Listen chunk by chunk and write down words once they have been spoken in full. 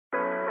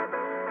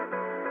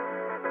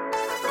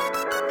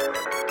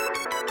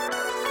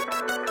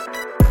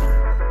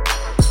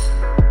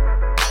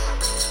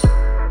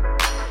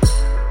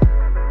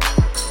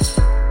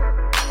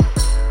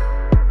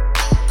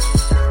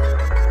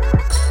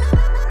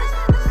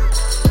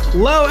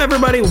Hello,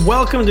 everybody.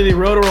 Welcome to the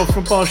Roto-Roll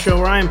Football Show,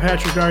 where I am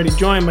Patrick Gardy,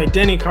 joined by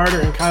Denny Carter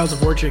and Kyle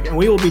Dvorak, and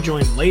we will be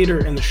joined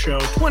later in the show,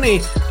 20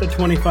 to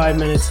 25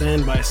 minutes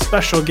in, by a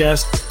special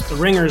guest, the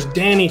Ringer's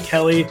Danny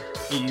Kelly.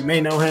 You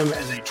may know him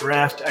as a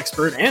draft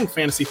expert and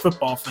fantasy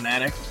football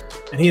fanatic,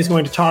 and he is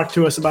going to talk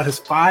to us about his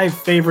 5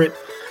 favorite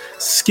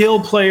skill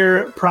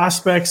player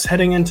prospects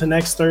heading into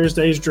next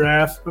Thursday's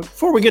draft. But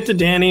before we get to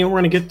Danny, we're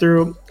going to get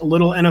through a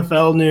little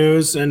NFL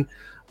news and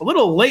a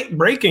little late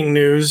breaking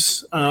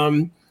news.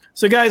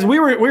 So, guys, we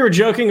were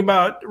joking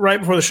about right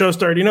before the show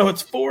started.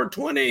 It's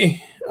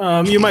 4:20.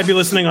 You might be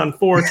listening on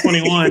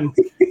 4:21,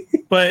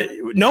 but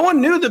no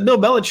one knew that Bill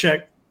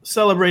Belichick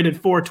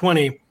celebrated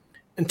 4:20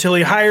 until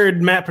he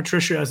hired Matt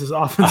Patricia as his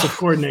offensive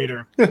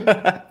coordinator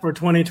for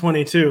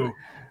 2022.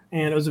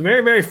 And it was a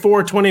very, very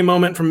 4:20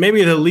 moment from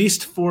maybe the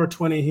least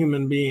 4:20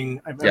 human being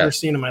I've ever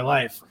seen in my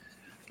life.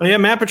 But yeah,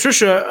 Matt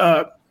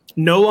Patricia,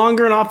 no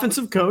longer an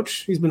offensive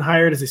coach. He's been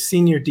hired as a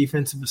senior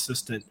defensive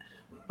assistant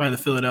by the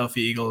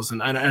Philadelphia Eagles.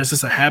 And is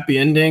this a happy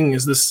ending?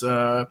 Is this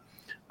I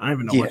don't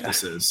even know what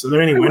this is. Are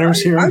there any winners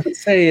here? I would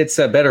say it's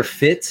a better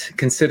fit,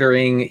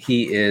 considering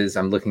he is,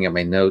 I'm looking at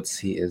my notes,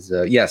 he is,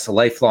 a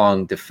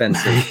lifelong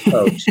defensive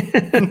coach.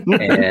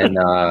 And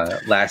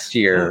last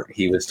year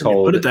he was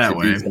told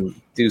to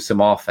do some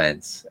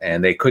offense,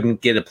 and they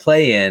couldn't get a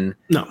play in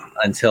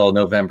until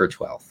November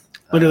 12th.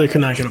 Literally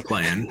could not get a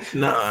play in.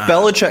 No.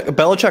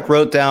 Belichick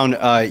wrote down,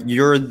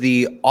 you're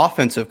the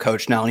offensive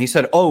coach now. And he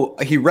said,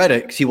 he read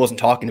it because he wasn't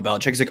talking to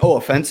Belichick. He's like,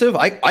 offensive?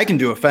 I can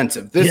do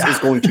offensive. This is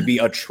going to be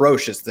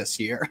atrocious this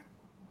year.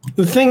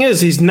 The thing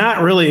is, he's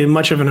not really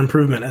much of an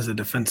improvement as a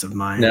defensive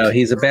mind. No,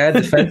 he's a bad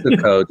defensive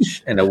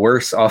coach and a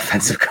worse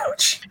offensive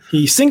coach.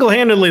 He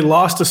single-handedly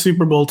lost a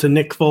Super Bowl to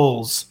Nick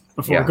Foles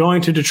before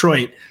going to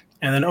Detroit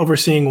and then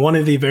overseeing one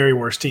of the very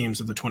worst teams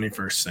of the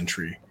 21st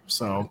century.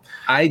 So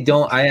I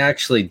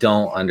actually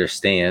don't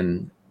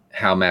understand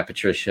how Matt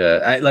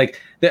Patricia.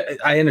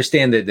 I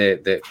understand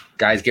that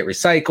guys get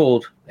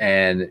recycled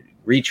and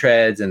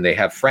retreads, and they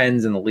have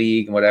friends in the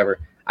league and whatever.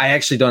 I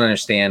actually don't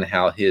understand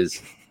how his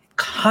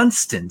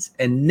constant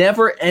and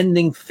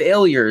never-ending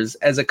failures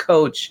as a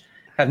coach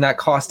have not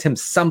cost him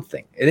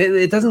something.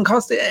 It doesn't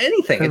cost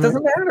anything. It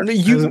doesn't matter.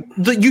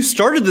 You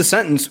started the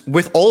sentence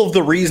with all of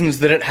the reasons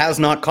that it has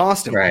not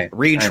cost him. Right.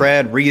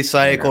 Retread,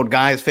 recycled,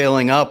 guys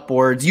failing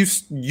upwards.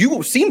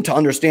 You seem to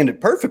understand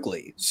it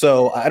perfectly.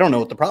 So I don't know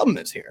what the problem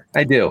is here.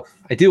 I do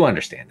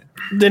understand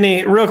it.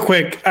 Denny, real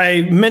quick,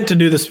 I meant to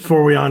do this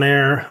before we on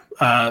air.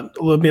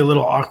 It will be a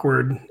little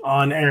awkward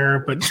on air,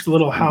 but just a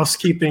little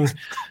housekeeping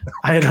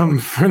item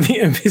from the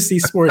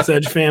NBC Sports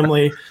Edge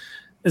family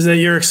is that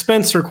your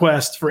expense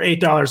request for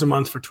 $8 a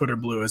month for Twitter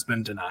Blue has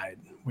been denied.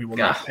 We will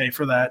not pay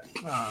for that.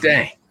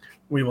 Dang.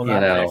 We will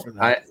not pay for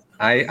that.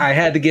 I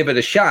had to give it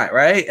a shot,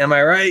 right? Am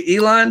I right,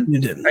 Elon? You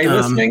didn't. Are you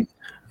listening?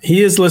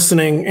 He is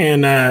listening,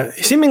 and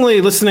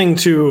seemingly listening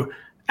to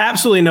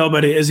absolutely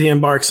nobody as he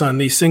embarks on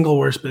the single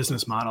worst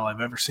business model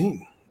I've ever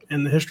seen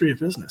in the history of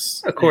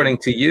business. According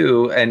to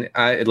you, and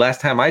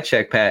last time I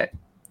checked, Pat,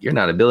 you're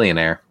not a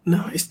billionaire.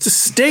 No, he's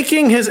just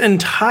staking his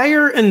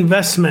entire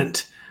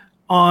investment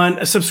on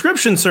a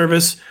subscription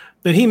service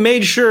that he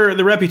made sure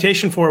the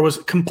reputation for was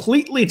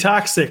completely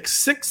toxic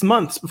 6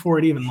 months before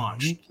it even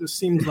launched. This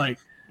seems like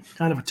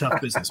kind of a tough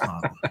business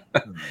model.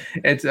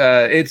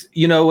 It's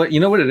you know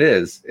what it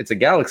is. It's a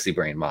galaxy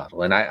brain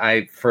model,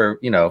 and for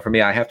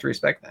me, I have to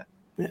respect that.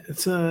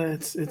 It's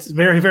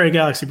very, very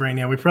galaxy brain.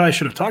 Yeah, we probably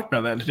should have talked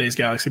about that in today's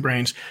Galaxy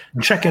Brains.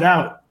 Check it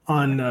out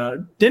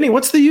on Denny.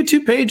 What's the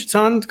YouTube page it's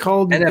on? It's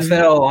called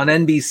NFL on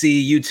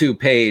NBC YouTube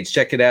page.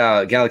 Check it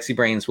out. Galaxy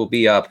Brains will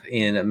be up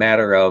in a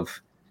matter of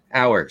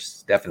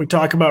hours. Definitely. We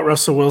talk about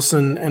Russell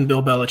Wilson and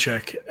Bill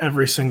Belichick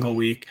every single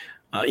week.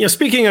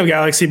 Speaking of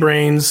Galaxy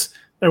Brains,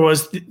 there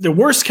was the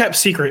worst kept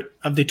secret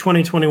of the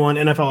 2021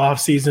 NFL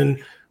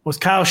offseason was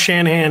Kyle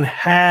Shanahan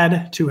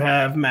had to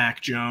have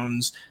Mac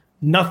Jones.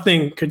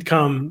 Nothing could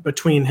come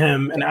between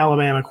him and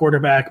Alabama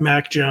quarterback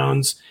Mac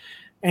Jones.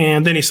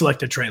 And then he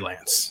selected Trey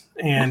Lance.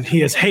 And he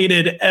has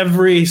hated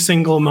every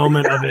single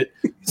moment of it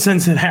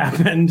since it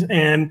happened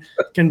and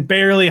can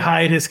barely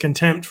hide his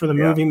contempt for the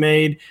move he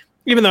made,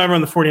 even though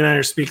everyone in the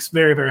 49ers speaks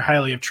very, very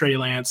highly of Trey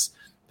Lance,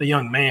 the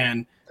young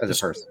man. As a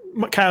person.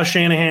 Kyle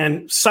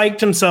Shanahan psyched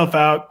himself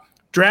out,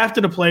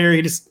 drafted a player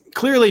he just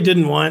clearly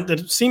didn't want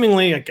that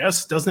seemingly, I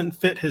guess, doesn't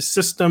fit his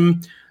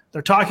system.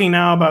 They're talking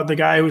now about the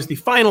guy who was the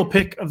final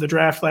pick of the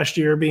draft last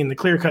year being the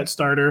clear-cut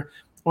starter,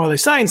 while they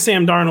signed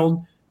Sam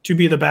Darnold to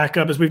be the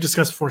backup. As we've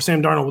discussed before,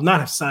 Sam Darnold would not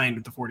have signed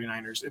with the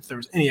 49ers if there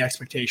was any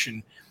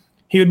expectation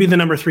he would be the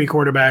number 3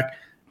 quarterback.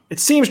 It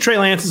seems Trey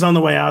Lance is on the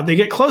way out. They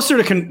get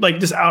closer to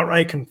just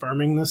outright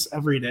confirming this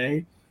every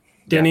day.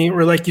 Denny,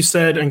 or like you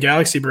said on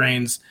Galaxy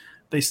Brains,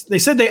 they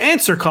said they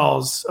answer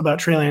calls about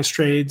Trey Lance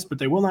trades, but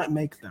they will not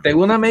make them. They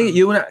will not make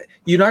it.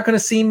 You're not going to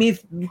see me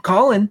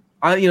calling.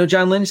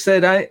 John Lynch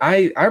said,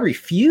 I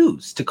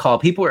refuse to call.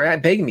 People are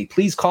begging me,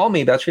 please call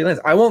me about Trey Lance.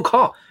 I won't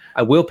call.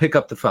 I will pick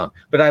up the phone,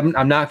 but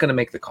I'm not going to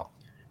make the call.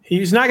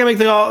 He's not going to make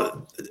the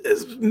call.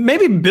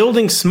 Maybe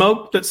building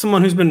smoke that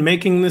someone who's been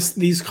making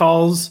these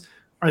calls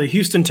are the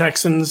Houston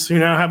Texans, who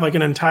now have like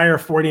an entire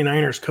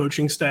 49ers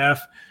coaching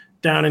staff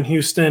down in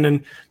Houston.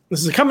 And this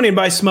is accompanied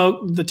by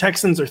smoke. The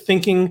Texans are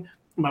thinking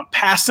about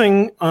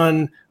passing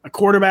on a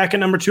quarterback at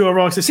number 2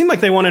 overall, because it seemed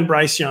like they wanted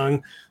Bryce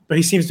Young, but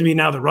he seems to be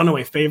now the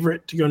runaway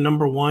favorite to go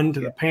number 1 to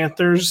the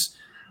Panthers.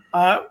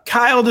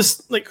 Kyle,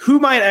 who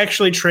might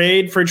actually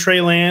trade for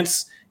Trey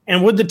Lance?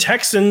 And would the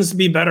Texans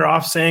be better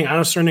off saying,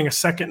 I'm earning a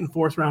 2nd and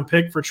 4th round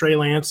pick for Trey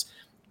Lance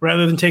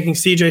rather than taking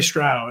CJ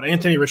Stroud,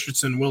 Anthony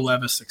Richardson, Will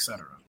Levis,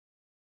 etc.?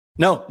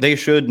 No, they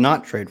should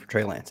not trade for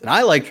Trey Lance. And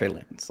I like Trey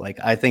Lance.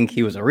 I think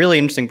he was a really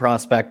interesting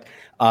prospect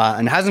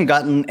and hasn't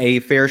gotten a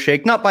fair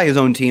shake, not by his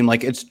own team.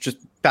 It's just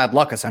bad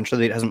luck,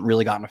 essentially. It hasn't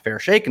really gotten a fair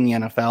shake in the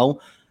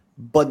NFL.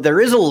 But there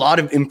is a lot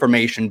of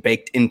information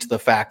baked into the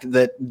fact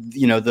that,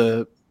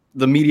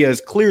 the media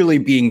is clearly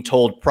being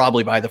told,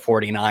 probably by the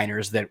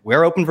 49ers, that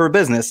we're open for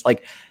business.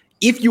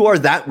 If you are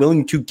that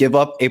willing to give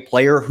up a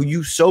player who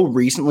you so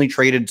recently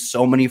traded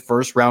so many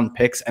 1st-round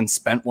picks and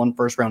spent 1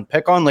 1st-round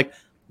pick on,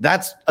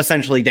 that's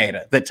essentially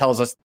data that tells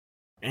us.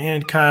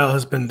 And Kyle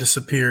has been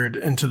disappeared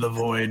into the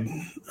void.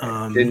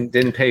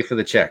 Didn't pay for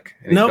the check.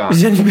 Nope,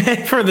 didn't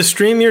pay for the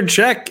StreamYard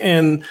check,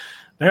 and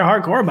they're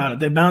hardcore about it.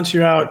 They bounce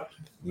you out.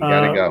 You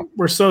gotta go.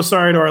 We're so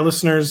sorry to our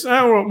listeners.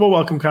 We'll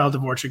welcome Kyle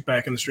Dvorchak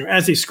back in the stream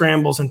as he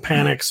scrambles and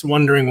panics,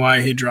 wondering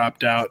why he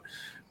dropped out.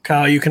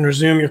 Kyle, you can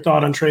resume your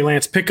thought on Trey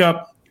Lance. Pick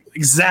up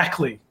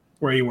exactly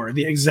where you were,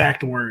 the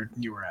exact word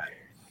you were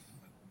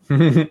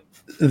at.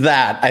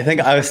 That I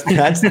think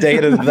that's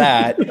data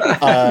that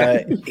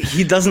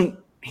he doesn't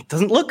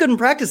look good in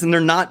practice, and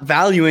they're not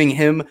valuing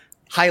him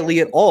highly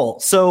at all.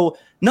 So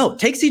no,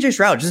 take CJ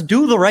Stroud. Just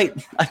do the right.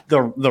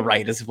 The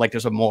right is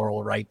there's a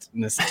moral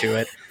rightness to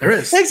it. There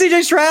is. Take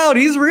CJ Stroud.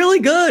 He's really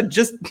good.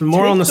 Just it's a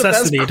moral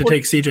necessity to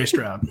take CJ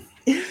Stroud.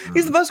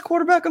 He's the best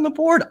quarterback on the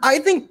board. I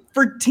think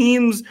for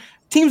teams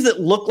that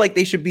look like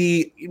they should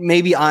be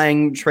maybe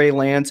eyeing Trey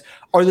Lance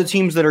are the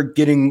teams that are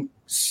getting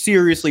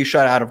seriously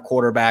shut out of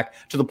quarterback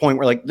to the point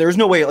where there's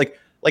no way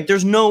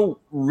there's no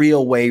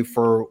real way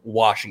for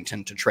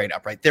Washington to trade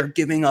up, right? They're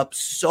giving up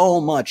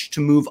so much to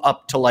move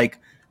up to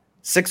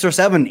 6 or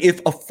 7. If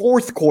a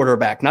 4th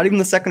quarterback, not even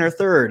the 2nd or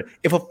 3rd,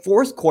 if a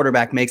 4th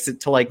quarterback makes it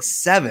to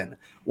 7,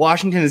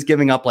 Washington is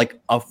giving up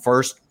a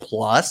 1st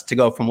plus to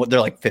go from what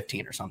they're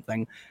 15 or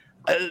something.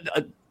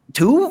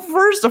 2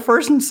 first, a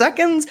 1st and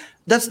 2nds.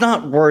 That's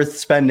not worth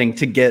spending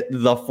to get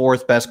the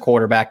 4th best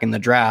quarterback in the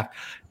draft.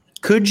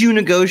 Could you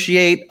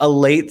negotiate a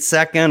late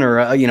 2nd or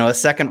a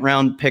 2nd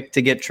round pick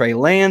to get Trey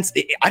Lance?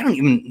 I don't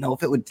even know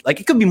if it would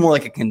it could be more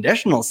like a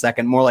conditional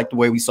 2nd, more like the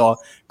way we saw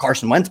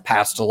Carson Wentz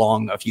passed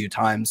along a few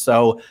times.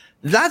 So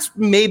that's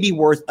maybe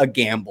worth a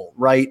gamble,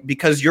 right?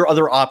 Because your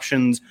other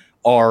options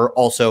are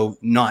also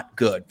not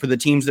good for the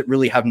teams that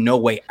really have no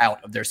way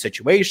out of their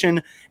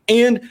situation.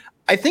 And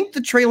I think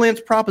the Trey Lance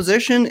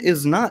proposition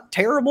is not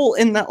terrible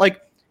in that,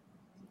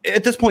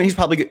 at this point, he's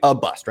probably a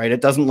bust, right?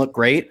 It doesn't look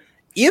great.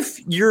 If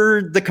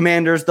you're the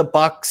Commanders, the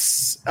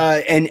Bucks,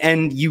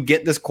 and you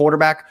get this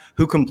quarterback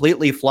who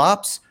completely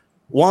flops,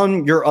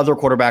 1, your other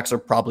quarterbacks are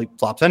probably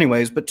flops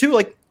anyways, but 2,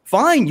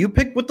 fine, you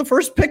pick with the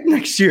 1st pick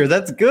next year.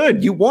 That's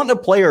good. You want a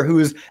player who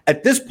is,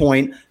 at this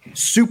point,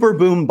 super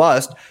boom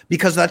bust,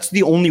 because that's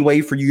the only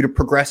way for you to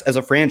progress as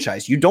a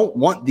franchise. You don't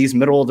want these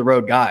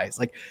middle-of-the-road guys.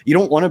 You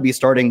don't want to be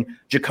starting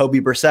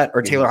Jacoby Brissett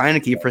or Taylor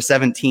Heineke for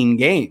 17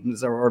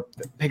 games, or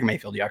Baker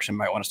Mayfield. You actually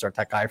might want to start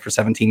that guy for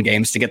 17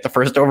 games to get the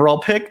 1st overall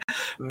pick.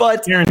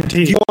 But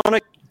guaranteed. You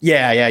want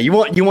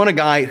to, you want a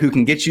guy who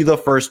can get you the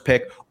 1st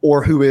pick,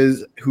 or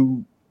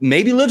who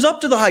maybe lives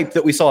up to the hype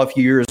that we saw a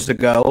few years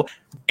ago,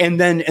 and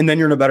then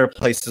you're in a better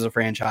place as a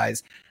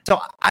franchise. So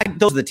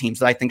those are the teams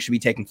that I think should be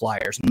taking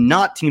flyers,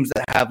 not teams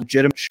that have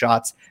legitimate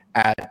shots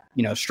at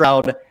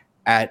Stroud,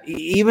 at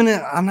even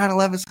I'm not a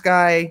Levis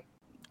guy,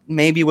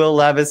 maybe Will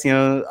Levis.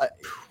 You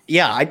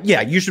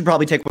should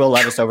probably take Will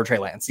Levis over Trey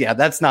Lance. Yeah,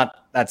 that's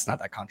not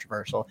that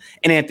controversial.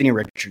 And Anthony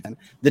Richardson,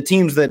 the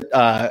teams that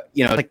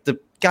the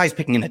guys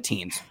picking in the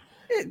teens.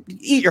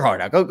 Eat your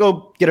heart out.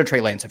 Go get a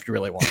Trey Lance if you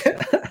really want.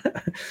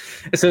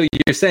 So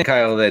you're saying,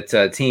 Kyle, that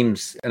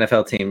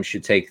NFL teams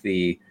should take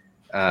the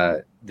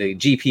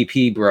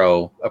GPP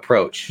bro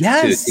approach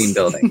to team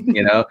building.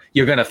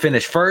 You're going to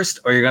finish first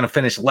or you're going to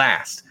finish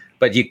last,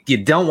 but you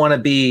don't want to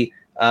be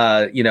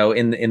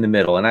in the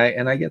middle, and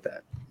I get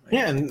that.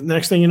 Yeah, and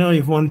next thing you know,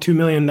 you've won $2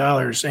 million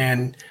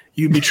and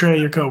you betray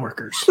your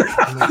coworkers.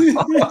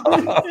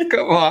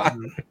 Come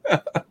on,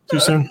 too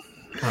soon.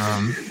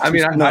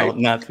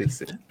 Not too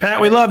soon.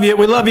 Pat, we love you.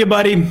 We love you,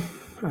 buddy.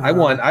 I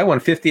won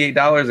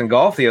 $58 in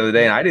golf the other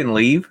day, and I didn't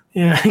leave.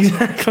 Yeah,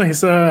 exactly.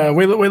 So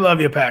we love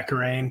you, Pat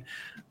Corain.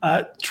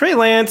 Trey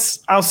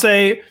Lance, I'll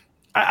say,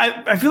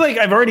 I feel like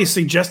I've already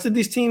suggested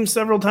these teams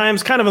several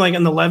times, kind of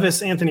in the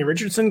Levis, Anthony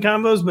Richardson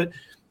combos. But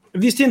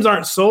if these teams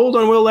aren't sold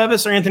on Will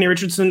Levis or Anthony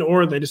Richardson,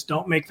 or they just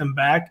don't make them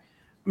back,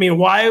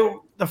 why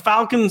the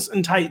Falcons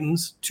and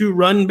Titans, two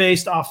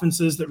run-based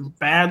offenses that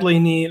badly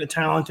need a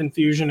talent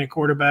infusion at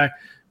quarterback,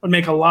 would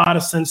make a lot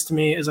of sense to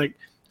me as like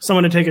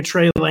someone to take a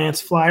Trey Lance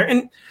flyer.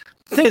 And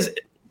the thing is,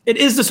 it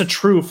is just a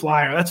true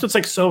flyer. That's what's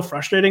like so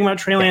frustrating about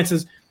Trey Lance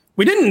is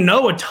we didn't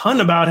know a ton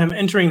about him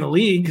entering the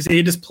league because he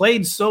had just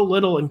played so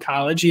little in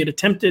college. He had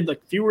attempted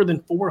like fewer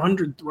than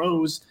 400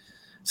 throws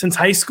since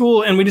high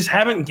school, and we just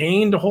haven't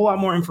gained a whole lot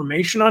more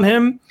information on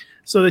him.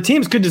 So the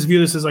teams could just view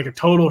this as like a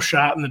total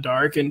shot in the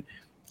dark. And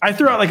I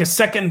threw out like a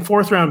second and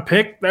fourth round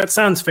pick. That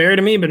sounds fair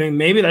to me, but I mean,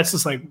 maybe that's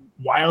just like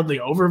wildly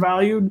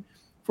overvalued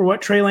for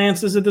what Trey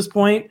Lance is at this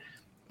point.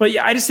 But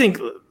yeah, I just think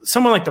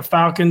someone like the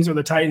Falcons or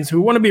the Titans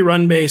who want to be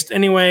run-based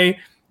anyway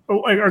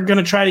are going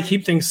to try to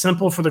keep things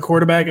simple for the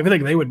quarterback. I feel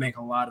like they would make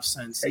a lot of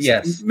sense.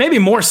 Yes. Maybe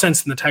more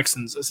sense than the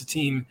Texans as a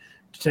team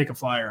to take a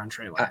flyer on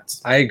Trey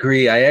Lance. I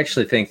agree. I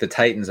actually think the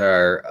Titans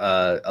are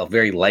a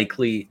very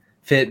likely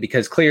fit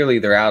because clearly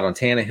they're out on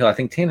Tannehill. I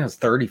think Tannehill's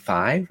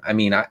 35. I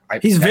mean,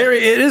 it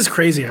is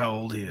crazy how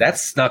old he is.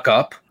 That's snuck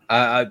up.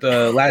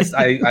 The last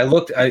I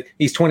looked,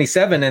 he's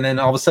 27 and then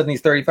all of a sudden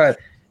he's 35.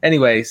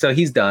 Anyway, so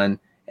he's done.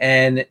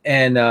 And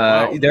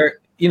Wow. they're,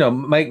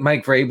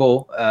 Mike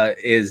Vrabel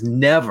is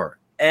never,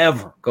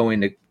 ever going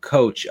to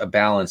coach a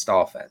balanced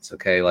offense.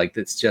 Okay. Like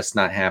that's just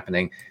not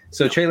happening.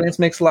 So Trey Lance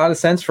makes a lot of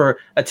sense for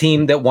a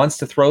team that wants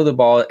to throw the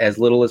ball as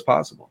little as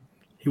possible.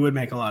 He would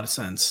make a lot of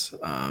sense.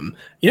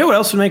 You know what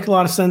else would make a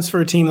lot of sense for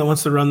a team that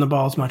wants to run the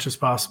ball as much as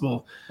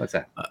possible? What's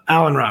that?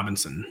 Allen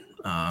Robinson.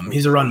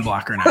 He's a run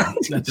blocker now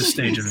at this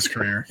stage of his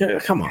career. Yeah,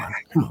 come on.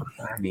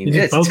 I mean,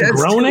 it's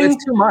groaning.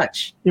 It's too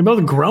much. You're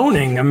both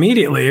groaning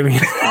immediately. I mean,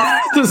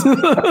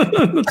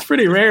 it's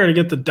pretty rare to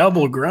get the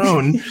double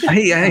groan.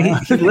 He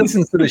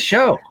listens to the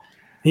show.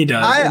 He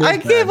does. I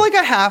gave like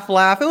a half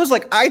laugh. It was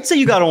like I'd say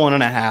you got a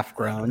 1.5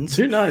 groans.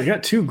 No, you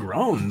got 2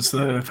 groans.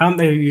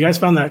 You guys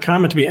found that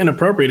comment to be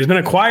inappropriate. He's been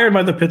acquired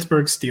by the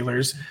Pittsburgh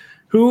Steelers.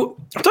 Who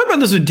I've talked about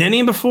this with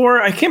Denny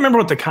before. I can't remember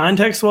what the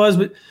context was,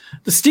 but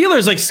the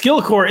Steelers like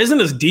skill core isn't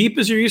as deep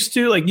as you're used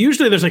to. Like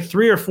usually there's like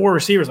 3 or 4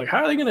 receivers. Like how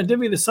are they going to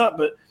divvy this up?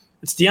 But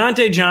it's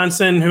Deontay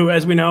Johnson, who,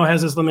 as we know,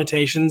 has his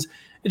limitations.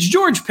 It's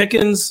George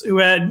Pickens, who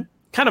had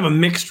kind of a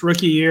mixed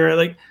rookie year.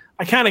 Like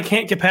I kind of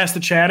can't get past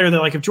the chatter that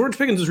like if George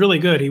Pickens was really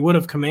good, he would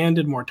have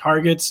commanded more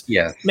targets.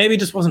 Yeah, maybe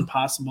it just wasn't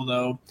possible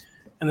though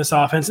in this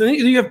offense. And then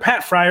you have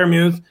Pat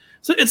Freiermuth.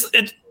 So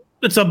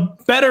it's a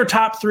better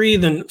top 3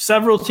 than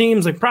several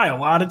teams, like probably a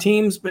lot of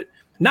teams, but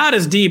not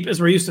as deep as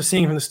we're used to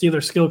seeing from the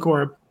Steelers skill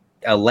core.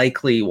 A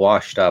likely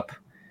washed up,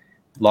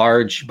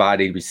 large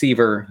bodied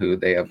receiver who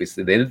they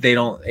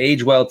don't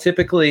age well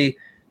typically,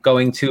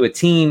 going to a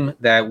team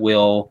that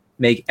will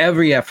make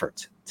every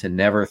effort to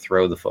never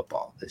throw the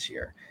football this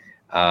year.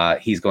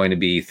 He's going to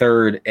be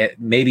 3rd,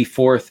 maybe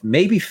 4th,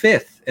 maybe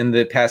 5th in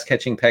the pass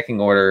catching pecking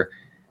order.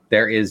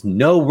 There is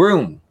no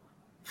room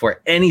for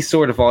any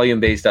sort of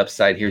volume-based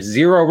upside here.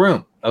 0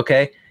 room,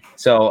 okay?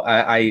 So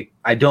I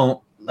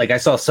don't – like I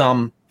saw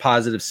some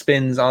positive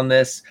spins on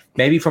this.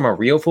 Maybe from a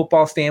real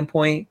football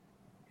standpoint,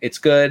 it's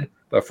good.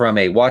 But from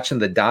a watching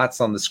the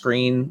dots on the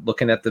screen,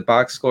 looking at the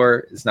box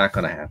score, it's not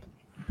going to happen.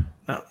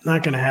 No,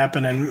 not going to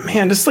happen. And,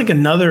 man, just like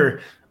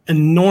another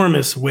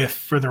enormous whiff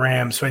for the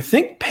Rams. So I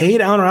think paid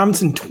Allen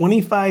Robinson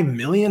 $25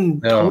 million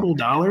total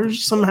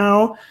dollars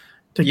somehow.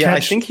 I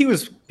think he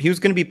was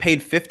going to be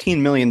paid $15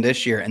 million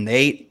this year, and they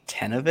ate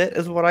 10 of it,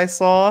 is what I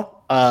saw.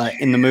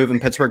 In the move,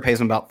 and Pittsburgh pays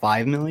him about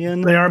 $5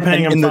 million. They are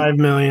paying him $5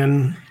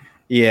 million.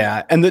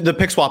 Yeah, and the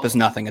pick swap is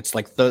nothing. It's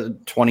like the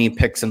 20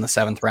 picks in the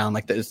 7th round.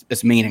 Like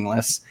it's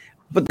meaningless.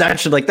 But that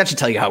should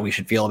tell you how we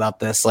should feel about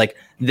this. Like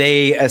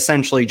they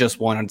essentially just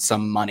wanted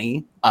some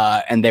money,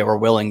 and they were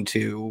willing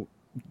to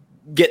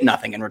get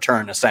nothing in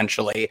return,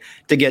 essentially,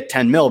 to get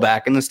 10 mil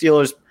back. And the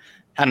Steelers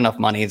had enough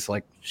money. It's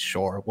like,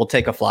 sure, we'll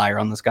take a flyer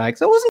on this guy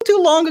because it wasn't too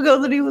long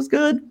ago that he was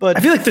good. But I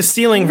feel like the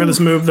ceiling for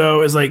this move,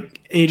 though, is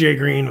like AJ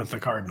Green with the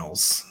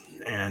Cardinals,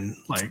 and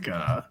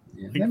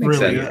really,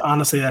 sense.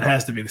 Honestly, that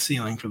has to be the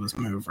ceiling for this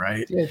move,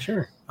 right? Yeah,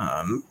 sure.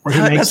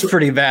 That's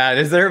pretty bad.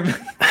 Is there?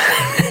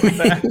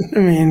 I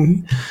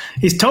mean,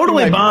 he's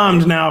totally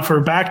bombed now for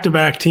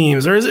back-to-back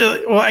teams. Or is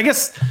it? Well, I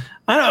guess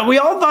I don't know. We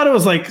all thought it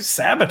was like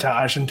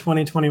sabotage in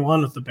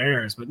 2021 with the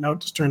Bears, but no, it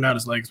just turned out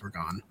his legs were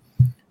gone.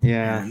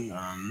 Yeah.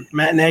 And,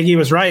 Matt Nagy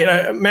was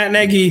right. Matt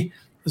Nagy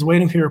is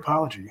waiting for your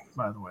apology,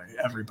 by the way,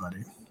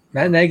 everybody.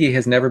 Matt Nagy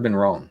has never been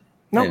wrong.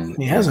 No,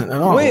 he hasn't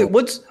at all. Wait,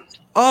 let's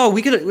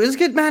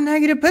get Matt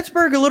Nagy to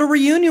Pittsburgh, a little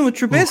reunion with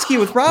Trubisky,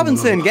 with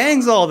Robinson,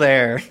 gang's all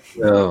there.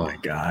 Oh my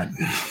God.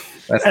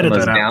 That's the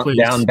most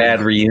down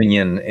bad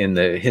reunion in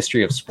the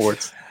history of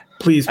sports.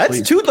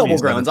 That's 2 double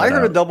groans. I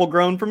heard a double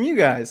groan from you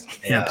guys.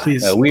 Yeah,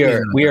 please. We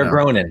are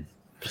groaning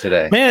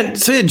today. Man,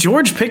 so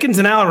George Pickens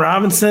and Allen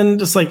Robinson,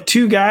 just like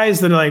 2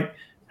 guys that are like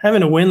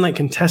having to win like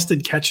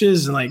contested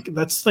catches, and like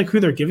that's like who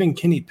they're giving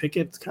Kenny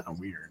Pickett. It's kind of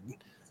weird.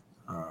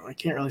 I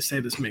can't really say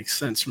this makes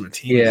sense from a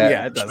team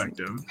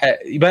perspective.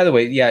 By the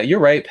way, you're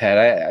right,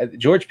 Pat.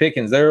 George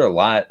Pickens, there are a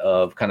lot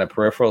of kind of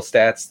peripheral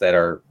stats that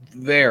are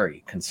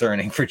very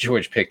concerning for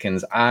George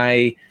Pickens.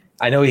 I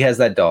know he has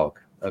that dog.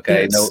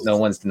 Okay, no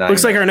one's denying.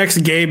 Looks like our next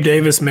Gabe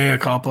Davis mea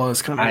culpa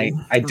is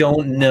coming. I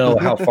don't know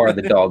how far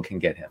the dog can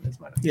get him. Is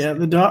my yeah,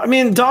 the dog. I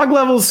mean, dog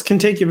levels can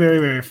take you very,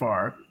 very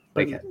far,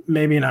 but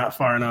maybe not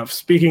far enough.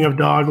 Speaking of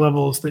dog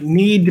levels that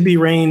need to be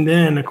reined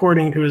in,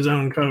 according to his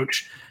own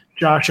coach,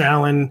 Josh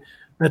Allen.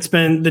 That's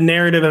been the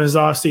narrative of his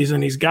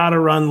offseason. He's got to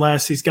run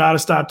less. He's got to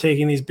stop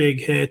taking these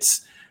big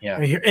hits. Yeah.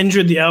 He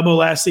injured the elbow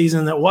last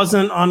season. That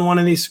wasn't on one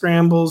of these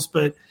scrambles,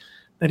 but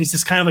that he's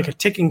just kind of like a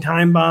ticking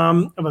time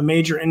bomb of a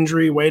major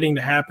injury waiting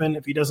to happen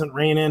if he doesn't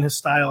rein in his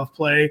style of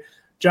play.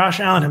 Josh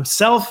Allen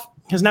himself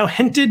has now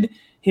hinted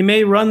he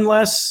may run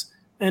less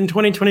in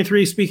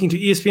 2023, speaking to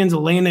ESPN's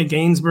Elena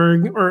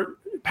Gainsberg, or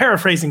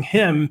paraphrasing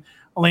him,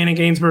 Elena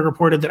Gainsberg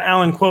reported that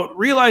Allen, quote,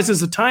 realizes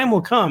the time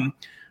will come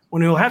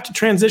when he will have to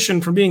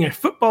transition from being a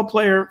football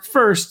player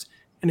first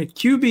and a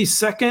QB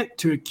second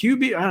to a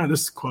QB. I don't know.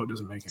 This quote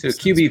doesn't make any sense.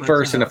 To a QB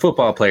first and a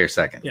football player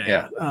second.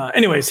 Yeah.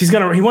 Anyways,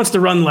 he wants to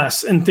run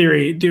less in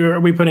theory.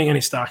 Are we putting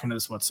any stock into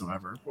this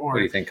whatsoever? Or what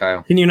do you think,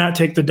 Kyle? Can you not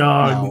take the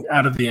dog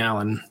out of the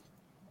Allen?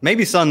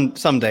 Maybe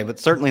someday, but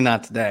certainly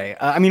not today.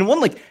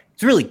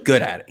 He's really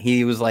good at it.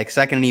 He was like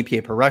second in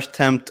EPA per rush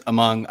attempt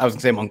among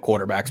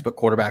quarterbacks, but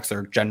quarterbacks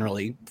are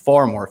generally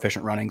far more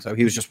efficient running. So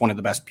he was just one of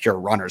the best pure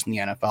runners in the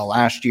NFL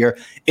last year.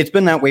 It's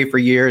been that way for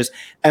years.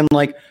 And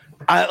Denny,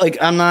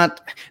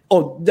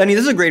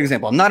 this is a great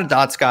example. I'm not a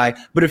dots guy,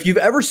 but if you've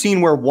ever seen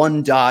where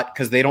one dot,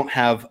 because they don't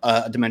have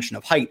a dimension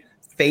of height,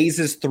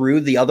 phases through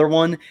the other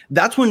one,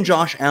 that's when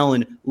Josh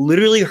Allen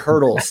literally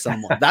hurdles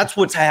someone. That's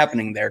what's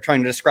happening there,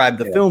 trying to describe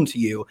the film to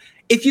you.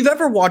 If you've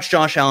ever watched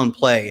Josh Allen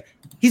play,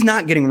 he's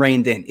not getting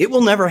reined in. It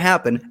will never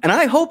happen. And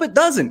I hope it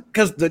doesn't,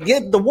 because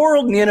the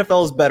world in the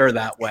NFL is better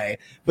that way.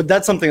 But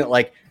that's something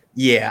that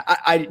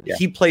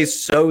he plays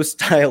so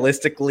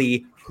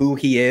stylistically who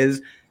he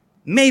is.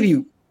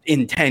 Maybe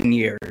in 10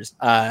 years,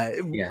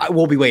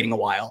 we'll be waiting a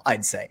while,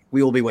 I'd say.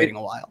 We will be waiting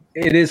a while.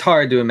 It is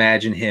hard to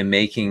imagine him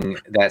making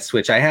that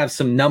switch. I have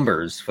some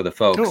numbers for the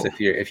folks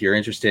if you're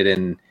interested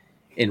in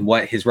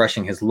what his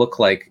rushing has looked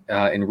like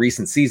in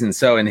recent seasons.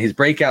 So in his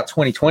breakout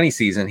 2020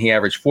 season, he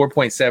averaged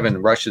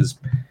 4.7 rushes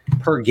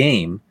per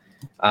game.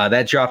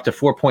 That dropped to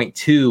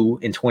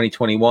 4.2 in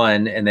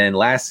 2021, and then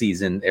last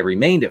season it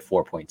remained at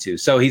 4.2.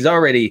 So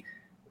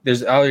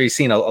there's already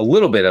seen a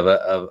little bit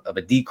of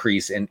a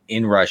decrease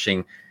in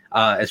rushing.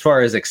 As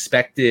far as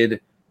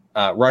expected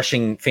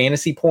rushing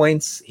fantasy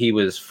points, he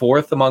was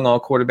fourth among all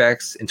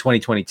quarterbacks in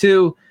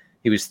 2022.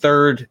 He was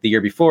third the year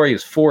before. He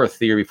was fourth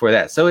the year before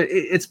that. So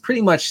it's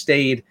pretty much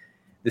stayed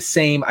the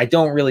same. I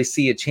don't really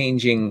see it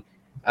changing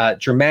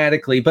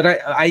dramatically, but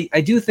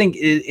I do think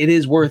it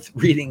is worth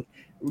reading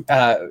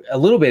a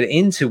little bit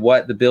into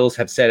what the Bills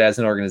have said as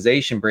an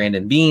organization.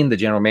 Brandon Beane, the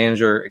general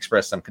manager,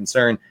 expressed some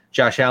concern.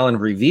 Josh Allen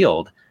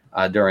revealed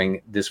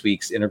during this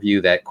week's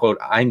interview that, quote,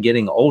 I'm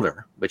getting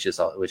older, which is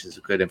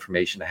good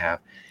information to have.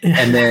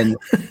 And then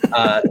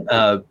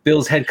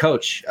Bills head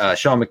coach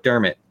Sean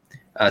McDermott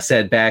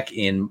said back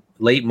in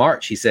late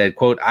March, he said,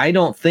 quote, I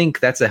don't think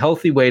that's a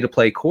healthy way to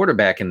play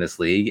quarterback in this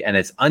league, and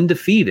it's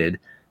undefeated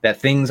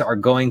that things are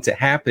going to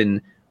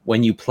happen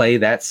when you play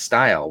that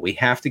style. We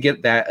have to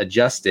get that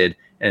adjusted,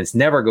 and it's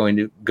never going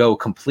to go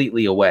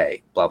completely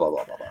away, blah, blah,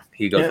 blah, blah, blah.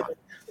 He goes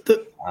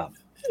on.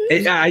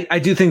 I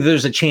do think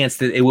there's a chance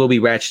that it will be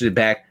ratcheted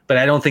back, but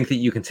I don't think that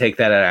you can take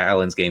that out of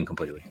Allen's game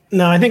completely.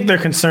 No, I think their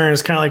concern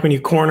is kind of like when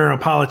you corner a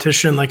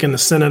politician, like in the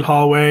Senate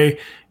hallway,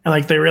 and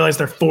like they realize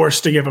they're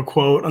forced to give a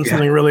quote on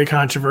something really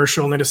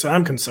controversial, and they just say,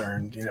 I'm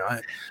concerned.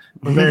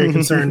 I'm very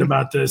concerned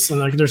about this.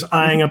 And like there's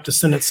eyeing up the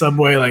Senate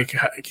subway, like,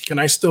 can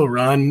I still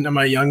run? Am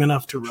I young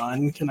enough to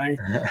run? Can I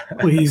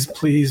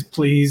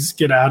please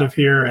get out of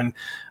here? And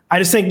I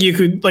just think you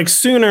could like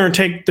sooner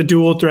take the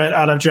dual threat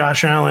out of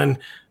Josh Allen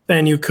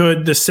than you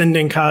could the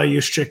sending Kyle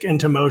Juszczyk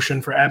into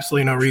motion for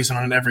absolutely no reason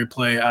on every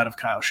play out of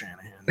Kyle Shanahan.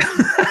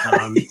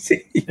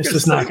 It's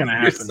just not going to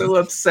happen. You're so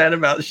upset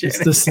about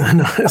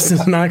Shanahan. It's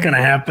just not going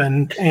to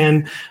happen.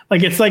 And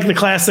like it's like the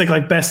classic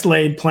like best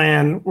laid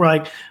plan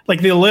where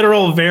like the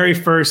literal very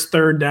first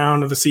third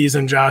down of the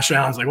season, Josh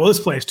Allen's like, well, this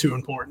play is too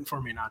important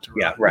for me not to run.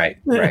 Yeah, right.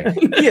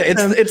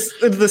 It's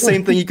the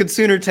same thing. You could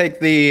sooner take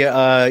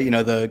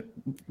the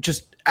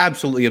just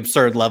absolutely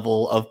absurd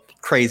level of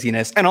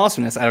craziness and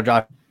awesomeness out of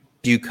Josh.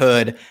 You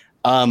could,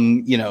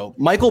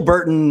 Michael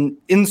Burton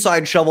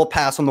inside shovel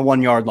pass on the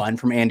 1 yard line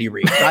from Andy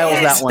Reid.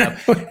 Dials that one up.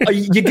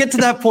 You get to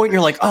that point, and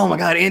you're like, oh my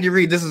God, Andy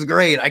Reid, this is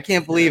great. I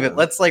can't believe it.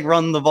 Let's like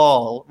run the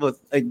ball with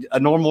a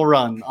normal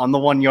run on the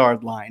 1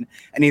 yard line.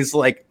 And he's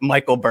like,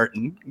 Michael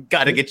Burton,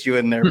 got to get you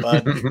in there,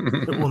 bud.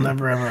 It will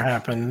never, ever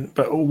happen.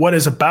 But what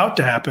is about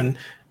to happen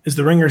is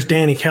the Ringer's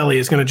Danny Kelly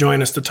is going to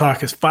join us to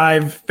talk his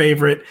 5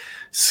 favorite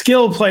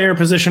skill player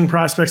position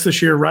prospects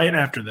this year right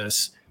after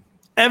this.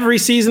 Every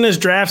season is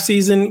draft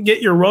season.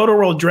 Get your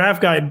Roto-World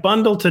Draft Guide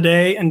bundle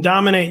today and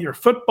dominate your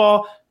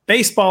football,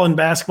 baseball, and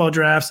basketball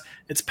drafts.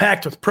 It's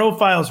packed with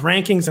profiles,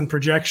 rankings, and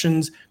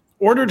projections.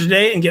 Order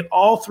today and get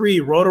all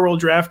 3 Roto-World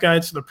Draft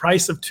Guides for the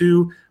price of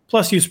 2.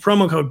 Plus, use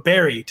promo code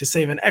BARRY to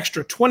save an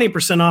extra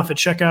 20% off at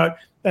checkout.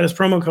 That is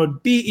promo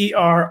code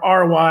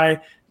BERRY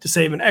to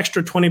save an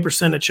extra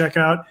 20% at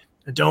checkout.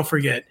 And don't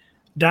forget,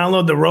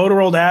 download the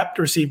Roto-World app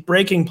to receive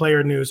breaking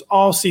player news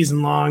all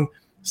season long.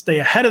 Stay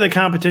ahead of the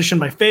competition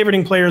by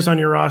favoriting players on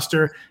your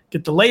roster.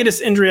 Get the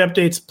latest injury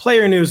updates,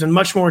 player news, and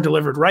much more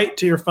delivered right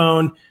to your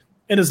phone.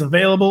 It is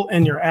available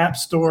in your app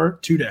store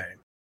today.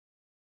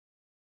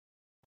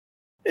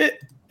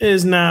 It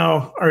is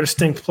now our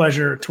distinct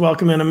pleasure to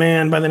welcome in a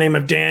man by the name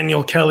of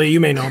Daniel Kelly. You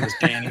may know him as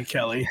Danny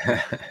Kelly.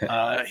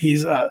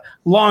 He's a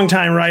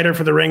longtime writer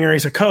for The Ringer.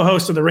 He's a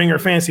co-host of The Ringer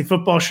Fantasy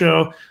Football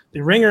Show,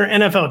 The Ringer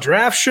NFL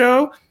Draft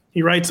Show.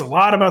 He writes a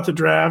lot about the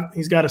draft.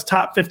 He's got his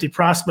top 50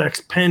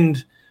 prospects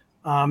pinned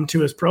to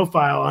his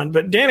profile on.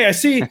 But Danny, I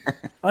see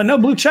no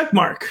blue check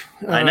mark.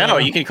 I know.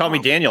 You can call me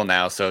Daniel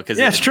now. So because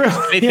it's true.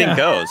 Anything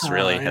goes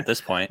really at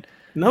this point.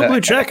 No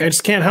blue check. I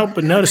just can't help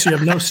but notice you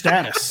have no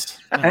status.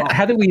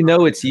 How do we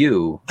know it's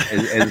you?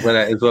 Is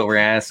what we're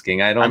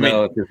asking. I mean,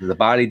 know if this is a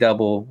body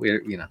double.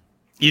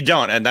 You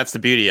don't, and that's the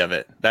beauty of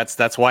it.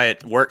 That's why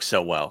it works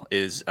so well.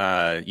 Is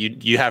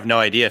you have no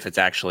idea if it's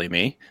actually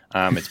me.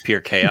 It's pure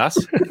chaos,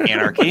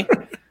 anarchy,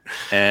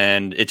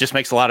 and it just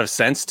makes a lot of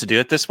sense to do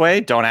it this way.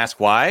 Don't ask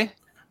why.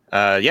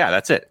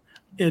 That's it.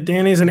 Yeah,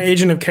 Danny's an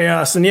agent of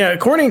chaos, and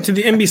according to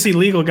the NBC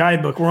legal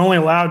guidebook, we're only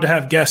allowed to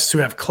have guests who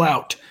have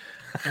clout.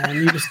 And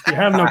you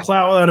have no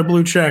clout without a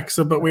blue check.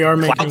 But we are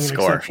making clout an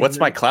score. exception. What's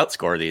my clout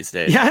score these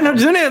days? Yeah, I know.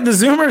 The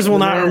Zoomers will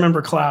not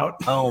remember clout.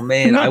 Oh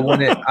man, I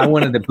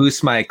wanted to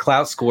boost my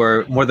clout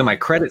score more than my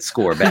credit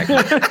score back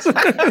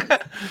then.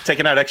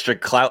 Taking out extra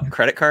clout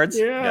credit cards.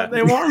 Yeah,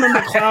 they won't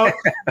remember clout.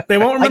 They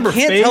won't remember. I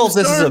can't tell if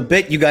this is a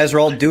bit you guys are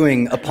all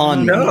doing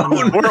upon. No,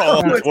 we're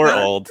old. We're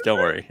old. Don't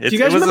worry. Do you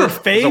guys remember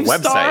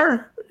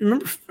Favestar?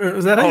 Remember,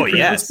 was that how you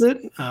pronounced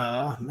it?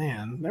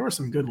 Man, there were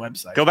some good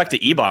websites. Go back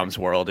to E-Bomb's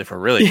world if we're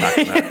really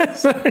talking about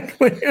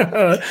exactly.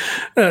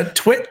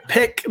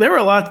 TwitPic. There were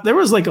a lot. There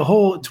was like a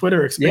whole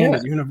Twitter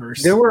expanded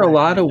universe. There were a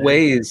lot of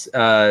ways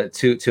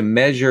to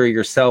measure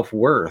your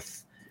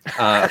self-worth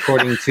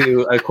according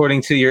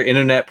to your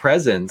internet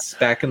presence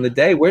back in the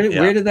day. Where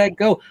did that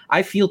go?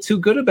 I feel too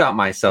good about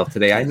myself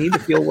today. I need to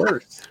feel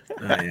worse.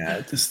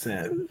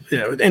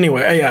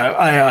 Anyway,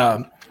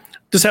 I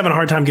just having a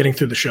hard time getting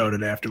through the show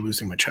today after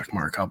losing my check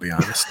mark, I'll be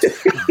honest.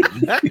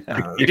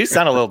 You do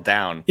sound a little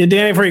down. Yeah,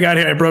 Danny, before you got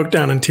here, I broke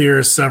down in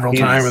tears several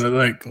times.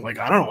 Like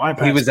I don't know why.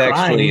 He was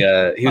actually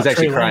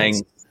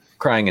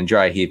crying and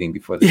dry heaving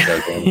before the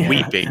show came.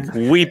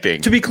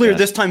 Weeping. To be clear,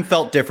 this time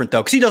felt different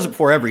though, because he does it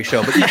before every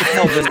show. But you can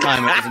tell this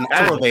time it was an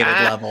elevated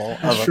level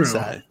of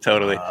upset.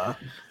 Totally.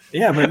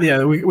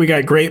 We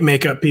got great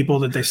makeup people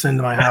that they send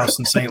to my house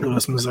in St.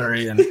 Louis,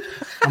 Missouri, and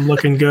I'm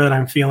looking good.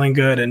 I'm feeling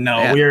good, and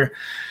we're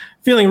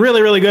feeling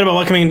really, really good about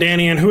welcoming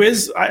Danny in, who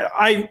is,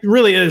 I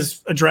really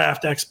is a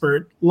draft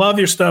expert. Love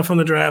your stuff on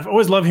the draft.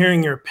 Always love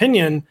hearing your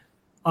opinion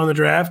on the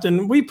draft.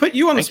 And we put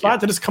you on the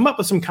spot to just come up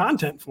with some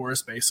content for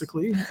us,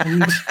 basically,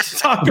 and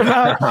talk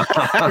about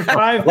your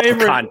 5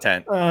 favorite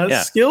content.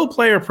 Skill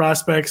player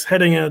prospects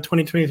heading into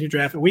 2023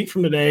 draft a week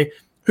from today.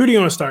 Who do you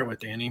want to start with,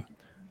 Danny?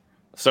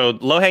 So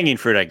low-hanging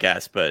fruit, I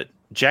guess, but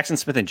Jaxon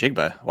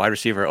Smith-Njigba, wide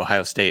receiver,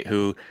 Ohio State,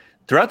 who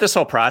throughout this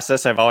whole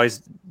process, I've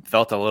always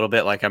felt a little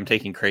bit like I'm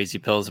taking crazy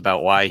pills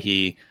about why I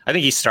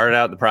think he started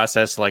out the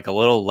process like a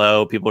little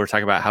low. People were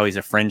talking about how he's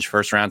a fringe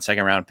first round,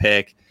 second round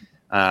pick,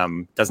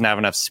 doesn't have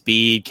enough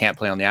speed, can't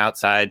play on the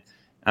outside.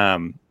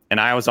 And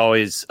I was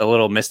always a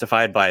little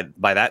mystified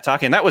by that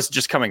talk. And that was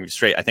just coming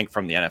straight, I think,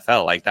 from the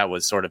NFL. Like that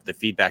was sort of the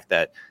feedback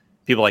that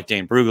people like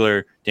Dane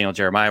Brugler, Daniel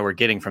Jeremiah were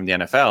getting from the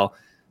NFL.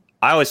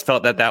 I always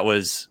felt that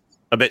was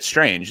a bit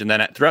strange. And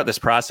then throughout this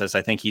process,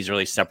 I think he's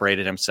really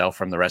separated himself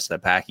from the rest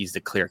of the pack. He's the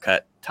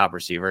clear-cut top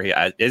receiver. He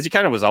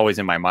kind of was always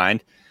in my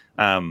mind.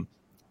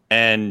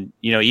 And,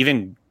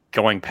 even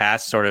going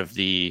past sort of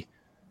I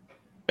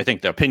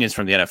think the opinions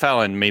from the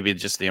NFL and maybe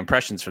just the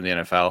impressions from the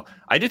NFL,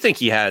 I do think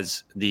he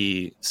has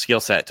the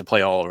skill set to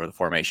play all over the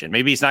formation.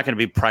 Maybe he's not going to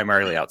be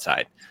primarily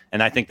outside,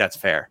 and I think that's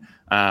fair.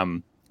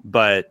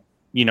 But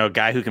a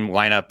guy who can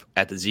line up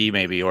at the Z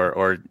maybe,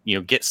 or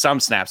get some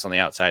snaps on the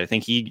outside. I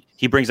think he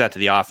brings that to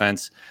the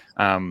offense.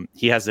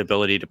 He has the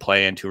ability to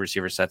play in 2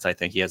 receiver sets. I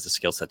think he has the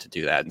skill set to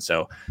do that. And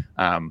so,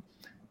 a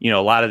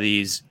lot of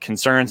these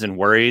concerns and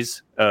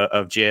worries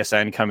of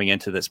JSN coming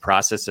into this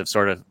process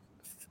have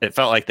it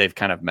felt like they've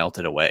kind of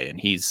melted away. And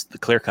he's the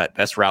clear-cut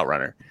best route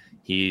runner.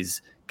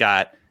 He's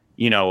got,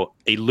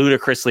 a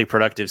ludicrously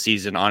productive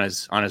season on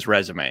his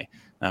resume.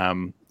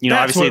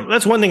 Obviously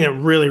that's one thing that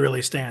really,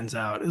 really stands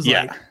out.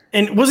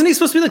 And wasn't he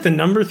supposed to be like the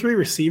number 3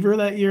 receiver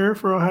that year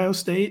for Ohio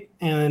State?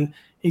 And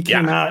he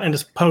came out and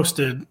just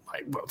posted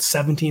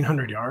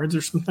 1,700 yards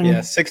or something. Yeah,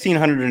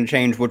 1,600 and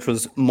change, which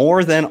was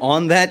more than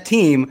on that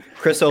team,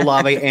 Chris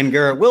Olave and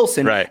Garrett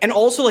Wilson. Right. And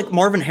also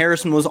Marvin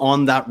Harrison was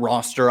on that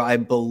roster, I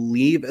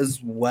believe,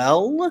 as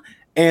well.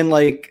 And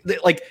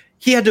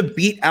he had to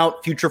beat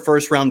out future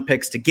first round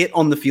picks to get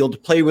on the field to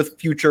play with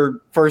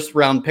future first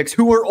round picks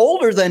who were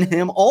older than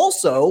him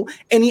also,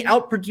 and he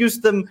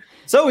outproduced them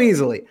so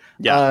easily.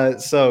 Yeah.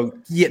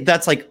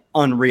 That's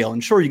unreal.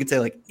 And sure, you could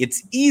say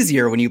it's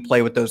easier when you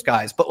play with those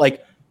guys, but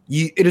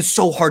it is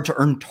so hard to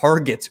earn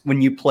targets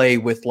when you play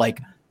with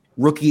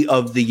rookie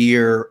of the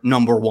year,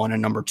 number 1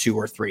 and number 2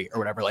 or 3 or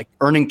whatever. Like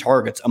earning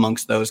targets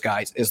amongst those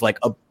guys is like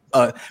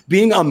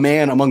being a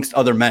man amongst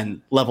other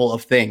men level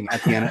of thing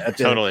at the end at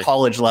the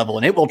college level,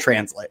 and it will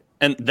translate.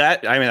 And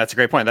that's a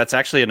great point. That's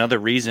actually another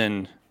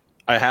reason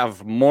I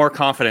have more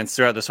confidence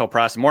throughout this whole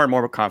process, more and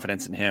more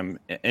confidence in him.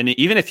 And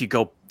even if you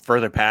go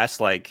further past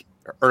like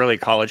early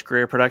college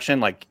career production,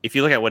 like if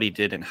you look at what he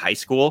did in high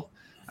school,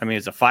 I mean,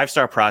 he's a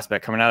 5-star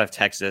prospect coming out of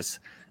Texas.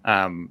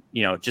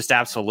 Just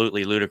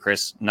absolutely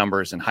ludicrous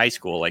numbers in high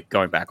school, like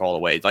going back all the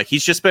way. Like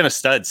he's just been a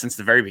stud since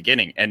the very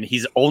beginning, and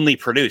he's only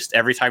produced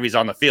every time he's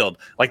on the field.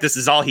 Like this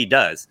is all he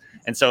does.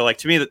 And so like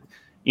to me,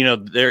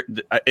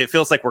 it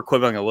feels like we're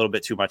quibbling a little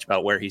bit too much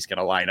about where he's going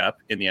to line up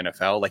in the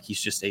NFL. Like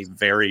he's just a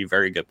very,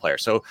 very good player.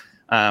 So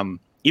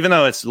even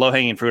though it's low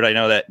hanging fruit, I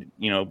know that,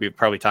 we've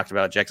probably talked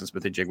about Jaxon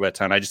Smith-Njigba a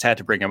ton. I just had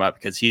to bring him up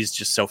because he's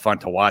just so fun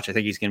to watch. I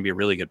think he's going to be a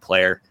really good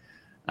player.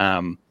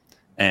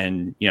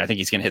 And I think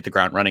he's going to hit the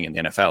ground running in the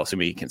NFL,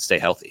 assuming he can stay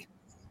healthy.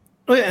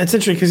 Well, yeah, it's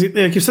interesting because,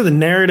 like you said, the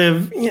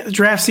narrative, the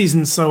draft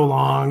season's so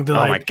long.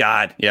 My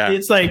God, yeah.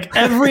 It's like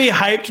every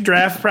hyped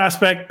draft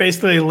prospect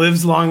basically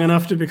lives long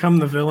enough to become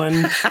the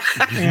villain.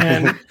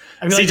 And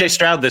CJ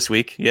Stroud this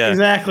week, yeah,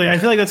 exactly. I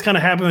feel like that's kind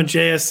of happened with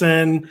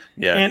JSN.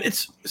 Yeah, and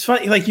it's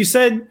funny, like you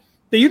said,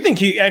 that you think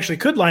he actually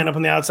could line up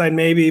on the outside,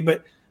 maybe,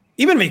 but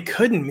even if he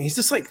couldn't, he's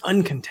just like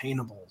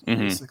uncontainable,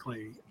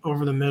 basically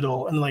over the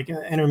middle and like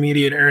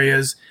intermediate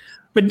areas.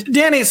 But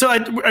Danny, so I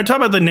talk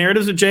about the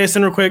narratives of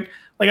JSN real quick.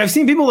 Like I've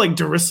seen people like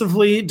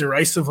derisively,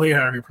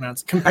 however you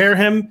pronounce it, compare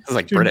him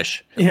like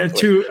British. Yeah,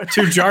 to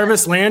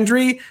Jarvis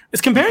Landry.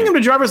 Is comparing him to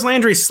Jarvis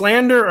Landry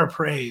slander or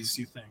praise,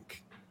 you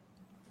think?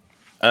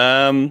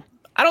 I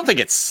don't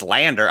think it's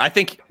slander. I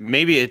think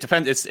maybe it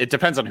depends. It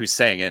depends on who's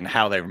saying it and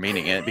how they're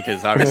meaning it,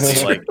 because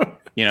obviously like,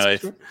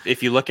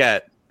 if you look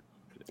at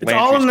it's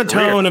Landry's all in the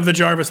tone of the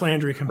Jarvis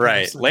Landry Right.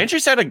 comparison.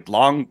 Landry's had a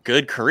long,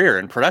 good career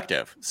and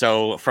productive.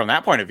 So from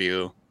that point of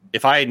view,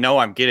 if I know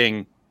I'm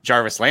getting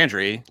Jarvis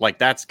Landry, like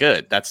that's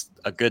good. That's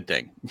a good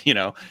thing,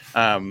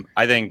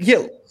 I think.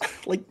 Yeah,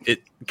 like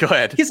it. Go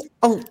ahead. He's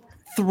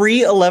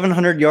 3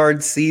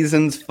 1,100-yard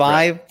seasons,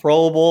 5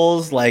 Pro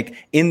Bowls, like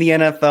in the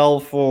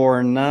NFL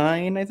for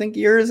 9, I think,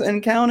 years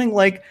and counting.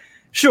 Like,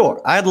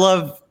 sure, I'd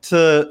love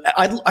to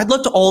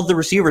all of the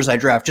receivers I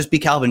draft just be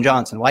Calvin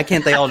Johnson. Why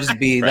can't they all just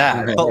be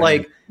that? But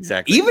like,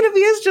 exactly. Even if he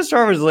is just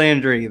Jarvis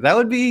Landry, that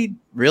would be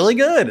really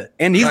good.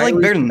 And he's like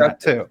bigger than that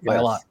too, by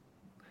a lot.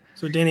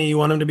 So, Danny, you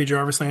want him to be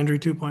Jarvis Landry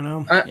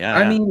 2.0?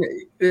 I mean,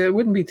 it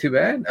wouldn't be too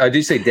bad. Did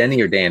you say Denny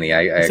or Danny?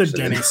 I said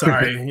Denny,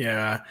 sorry.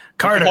 Yeah.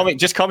 Carter.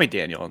 Just call me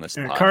Daniel on this.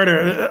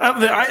 Carter,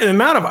 the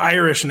amount of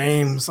Irish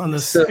names on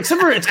this, except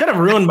for it's kind of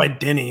ruined by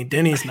Denny.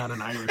 Denny's not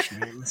an Irish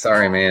name.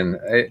 Sorry, man.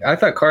 I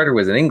thought Carter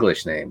was an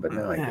English name, but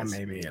no, I guess.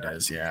 Maybe it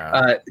is,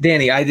 yeah.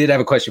 Danny, I did have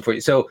a question for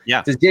you. So,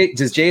 does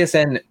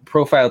JSN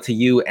profile to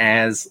you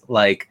as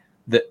like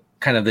the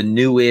kind of the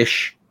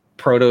newish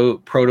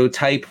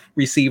prototype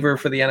receiver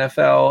for the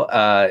NFL?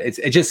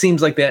 It just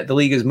seems like that the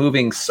league is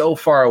moving so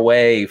far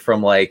away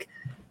from like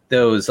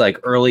those like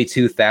early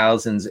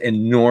 2000s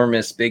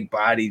enormous big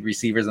bodied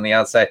receivers on the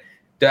outside.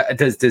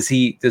 Does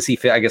he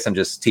fit? I guess I'm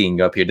just teeing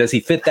up here. Does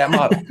he fit that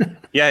model?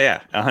 Yeah,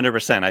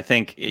 100%. I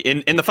think.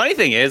 And the funny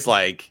thing is,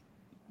 like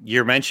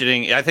you're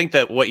mentioning, I think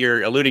that what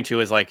you're alluding to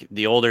is like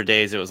the older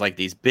days. It was like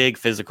these big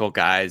physical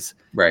guys,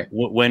 right?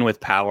 Win with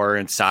power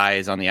and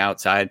size on the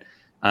outside.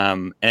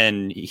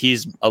 And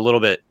he's a little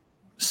bit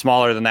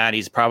smaller than that.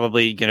 He's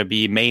probably going to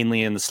be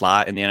mainly in the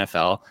slot in the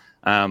NFL.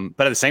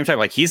 But at the same time,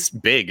 like he's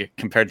big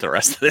compared to the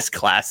rest of this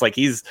class. Like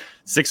he's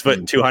 6 foot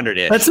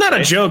 200-ish. That's not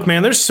a joke,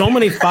 man. There's so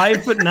many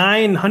 5'9",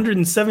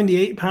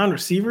 178-pound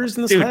receivers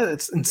in this class.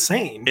 It's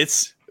insane.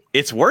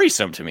 It's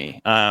worrisome to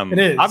me. It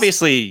is.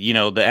 Obviously, the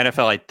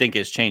NFL I think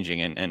is changing,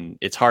 and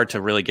it's hard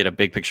to really get a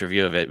big picture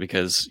view of it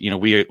because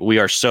we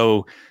are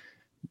so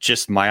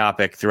just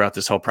myopic throughout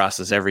this whole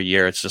process. Every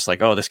year it's just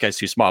like, oh, this guy's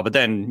too small. But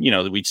then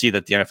we see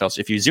that the NFL,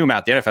 if you zoom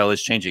out, the NFL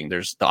is changing.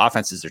 The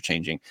offenses are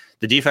changing.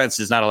 The defense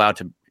is not allowed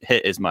to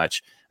hit as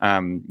much.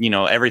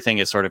 Everything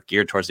is sort of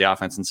geared towards the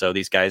offense, and so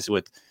these guys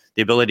with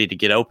the ability to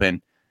get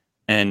open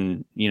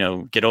and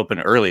get open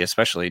early,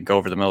 especially go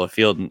over the middle of the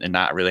field and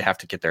not really have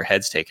to get their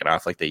heads taken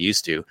off like they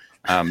used to,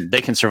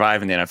 they can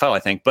survive in the NFL, I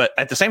think. But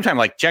at the same time,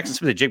 like Jaxon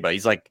Smith-Njigba,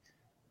 he's like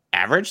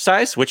average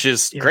size, which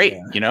is great.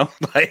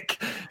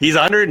 Like he's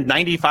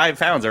 195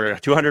 pounds or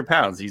 200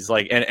 pounds. He's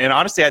like, and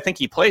honestly, I think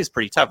he plays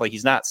pretty tough. Like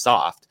he's not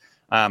soft.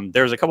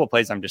 There's a couple of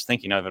plays I'm just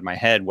thinking of in my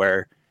head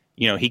where,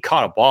 he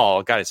caught a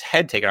ball, got his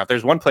head taken off.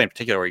 There's one play in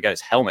particular where he got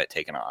his helmet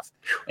taken off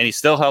and he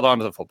still held on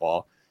to the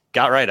football,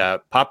 got right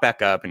up, popped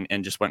back up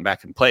and just went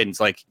back and played. And it's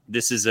like,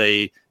 this is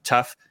a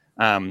tough,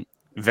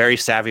 very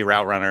savvy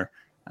route runner.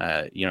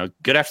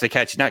 Good after the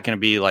catch. He's not going to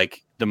be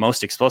like the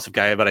most explosive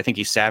guy, but I think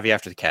he's savvy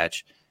after the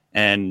catch.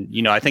 And,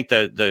 I think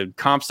the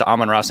comps to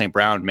Amon-Ra St.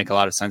 Brown make a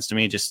lot of sense to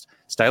me. Just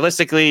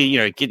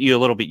stylistically, get you a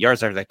little bit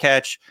yards after the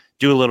catch,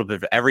 do a little bit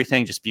of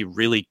everything, just be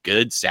really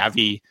good,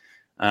 savvy,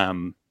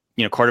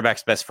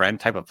 quarterback's best friend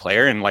type of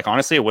player. And like,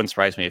 honestly, it wouldn't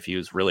surprise me if he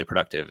was really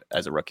productive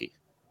as a rookie.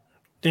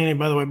 Danny,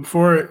 by the way,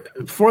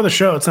 before the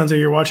show, it sounds like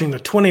you're watching the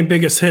 20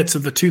 biggest hits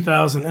of the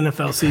 2000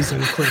 NFL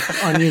season clip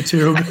on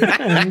YouTube.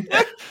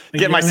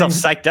 Get myself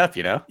psyched up,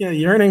 you know? Yeah,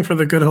 yearning for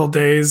the good old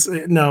days.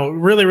 No,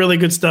 really, really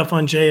good stuff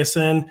on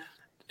JSN.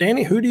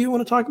 Danny, who do you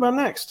want to talk about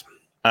next?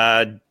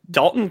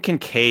 Dalton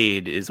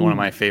Kincaid is one of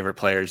my favorite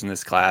players in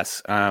this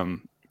class.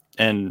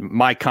 And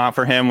my comp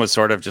for him was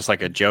sort of just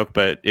like a joke,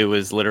 but it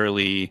was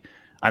literally,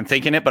 I'm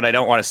thinking it, but I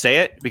don't want to say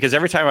it because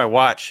every time I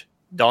watch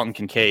Dalton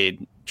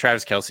Kincaid,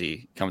 Travis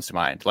Kelce comes to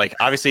mind. Like,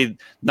 obviously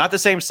not the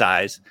same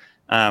size.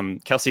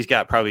 Kelsey's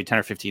got probably 10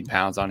 or 15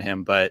 pounds on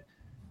him, but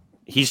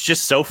he's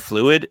just so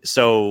fluid,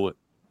 so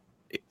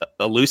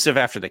elusive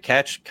after the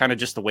catch, kind of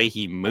just the way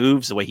he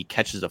moves, the way he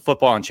catches the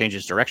football and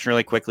changes direction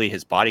really quickly,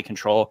 his body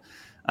control,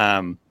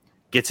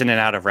 gets in and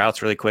out of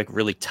routes really quick,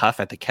 really tough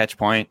at the catch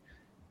point.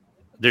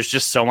 There's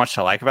just so much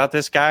to like about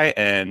this guy.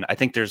 And I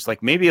think there's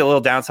like maybe a little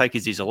downside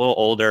because he's a little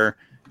older.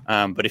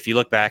 But if you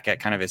look back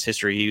at kind of his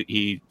history,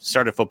 he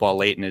started football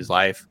late in his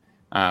life,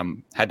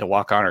 had to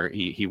walk on, or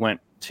he went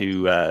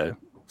to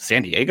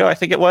San Diego, I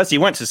think it was. He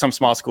went to some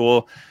small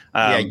school.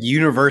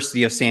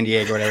 University of San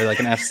Diego, whatever, like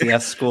an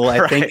FCS school,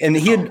 I think. And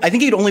I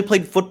think he'd only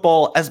played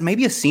football as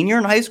maybe a senior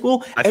in high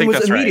school. I think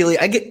that's immediately,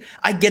 right.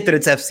 I get that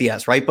it's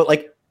FCS, right? But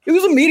like he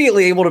was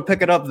immediately able to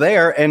pick it up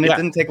there, and it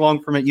didn't take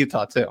long from at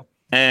Utah too.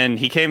 And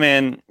he came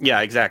in,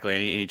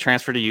 exactly. He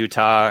transferred to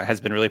Utah, has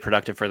been really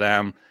productive for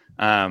them.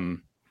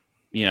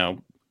 You know,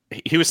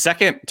 he was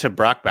second to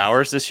Brock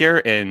Bowers this year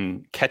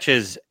in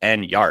catches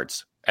and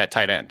yards at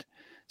tight end.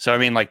 So, I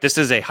mean, like, this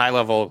is a high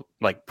level,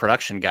 like,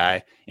 production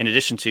guy, in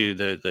addition to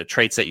the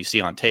traits that you see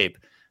on tape.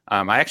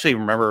 I actually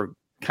remember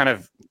kind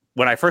of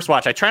when I first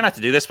watched, I try not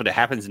to do this, but it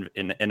happens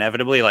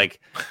inevitably.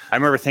 Like, I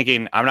remember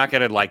thinking, I'm not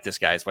going to like this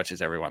guy as much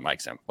as everyone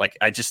likes him. Like,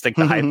 I just think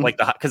the hype,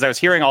 because I was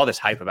hearing all this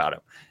hype about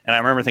him. And I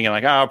remember thinking,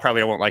 like, oh,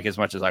 probably I won't like as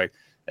much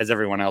as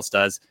everyone else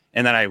does.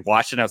 And then I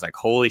watched it and I was like,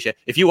 holy shit.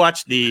 If you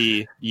watch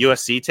the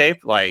USC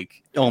tape,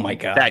 like, oh my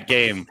God, that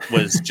game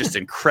was just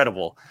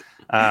incredible.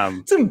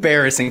 It's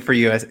embarrassing for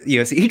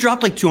USC. He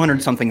dropped like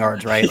 200 something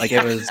yards, right? Like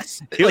it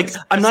was like,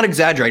 I'm not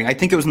exaggerating. I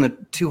think it was in the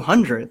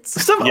 200s.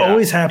 Stuff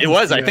always happens. It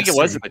was. I think it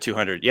was in the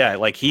 200. Yeah,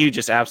 like he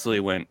just absolutely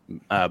went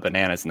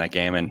bananas in that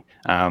game.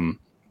 And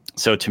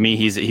so to me,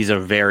 he's a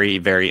very,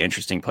 very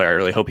interesting player. I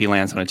really hope he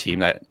lands on a team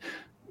that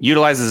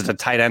utilizes a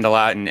tight end a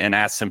lot and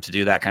asks him to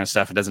do that kind of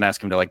stuff. It doesn't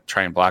ask him to like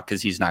try and block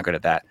because he's not good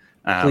at that.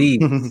 Please,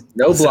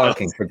 no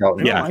blocking for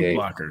Dalton. Kincaid.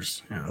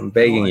 Blockers. Yeah, I'm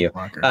begging you,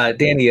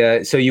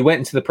 Danny. So you went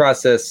into the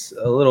process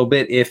a little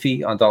bit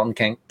iffy on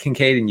Dalton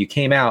Kincaid, and you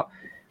came out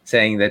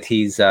saying that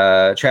he's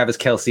Travis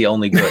Kelce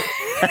only good.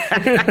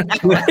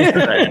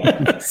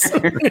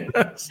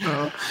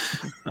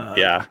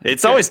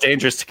 It's always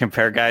dangerous to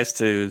compare guys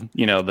to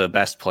the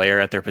best player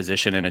at their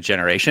position in a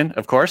generation,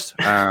 of course,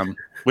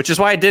 which is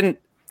why I didn't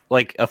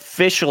like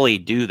officially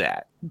do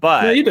that.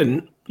 But no, you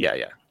didn't.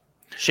 Yeah.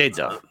 Shades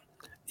of.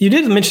 You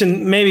did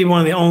mention maybe one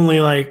of the only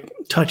like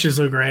touches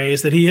of gray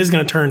is that he is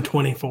going to turn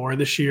 24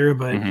 this year.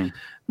 But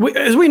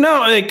as we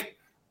know,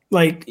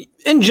 like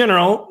in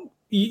general,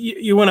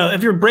 you want to,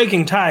 if you're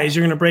breaking ties,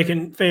 you're going to break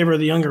in favor of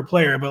the younger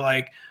player. But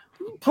like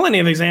plenty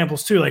of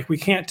examples too. Like you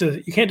can't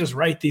just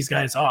write these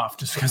guys off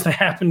just because they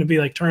happen to be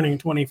like turning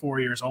 24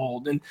 years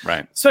old. And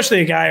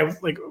especially a guy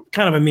with like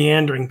kind of a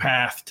meandering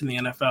path to the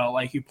NFL,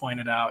 like you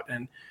pointed out,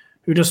 and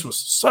who just was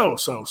so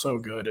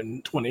good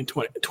in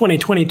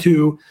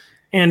 2022.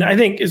 And I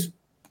think is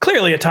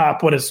clearly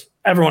atop what is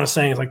everyone is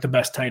saying is like the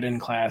best tight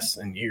end class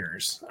in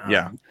years.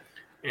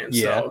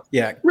 Really,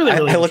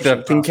 I looked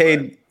up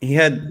Kincaid. He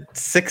had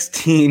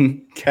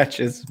 16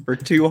 catches for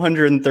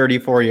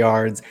 234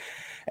 yards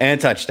and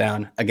a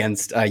touchdown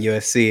against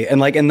USC.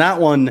 And like in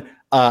that one,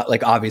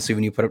 like obviously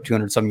when you put up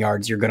 200 some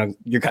yards, you're kind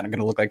of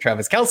gonna look like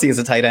Travis Kelce as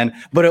a tight end.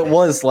 But it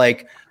was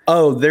like,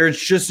 oh, there's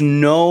just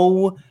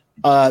no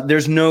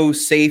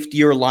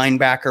safety or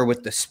linebacker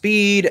with the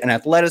speed and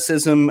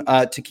athleticism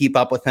to keep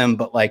up with him.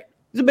 But like,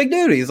 he's a big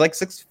dude. He's like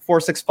 6'4",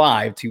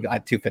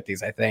 6'5",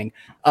 250s, I think.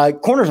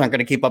 Corners aren't going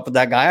to keep up with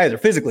that guy either.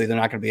 Physically, they're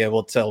not going to be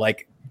able to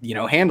like,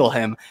 handle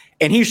him.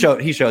 And he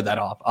showed that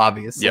off,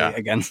 obviously,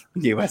 against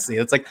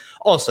USC. It's like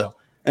also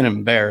an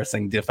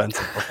embarrassing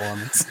defensive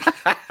performance.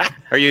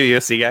 Are you a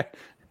USC guy?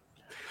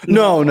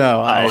 No.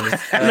 No. I've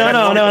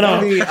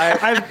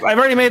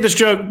already made this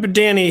joke, but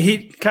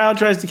Danny, Kyle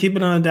tries to keep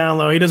it on the down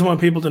low. He doesn't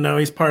want people to know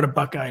he's part of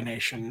Buckeye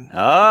Nation.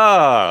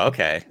 Oh,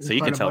 okay. So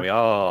you can tell me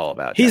all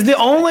about. He's the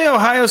only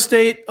Ohio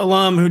State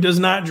alum who does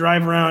not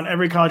drive around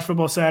every college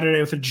football Saturday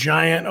with a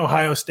giant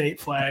Ohio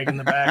State flag in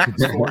the back of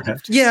his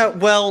forehead. Yeah,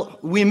 well,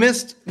 we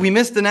missed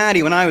the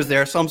Natty when I was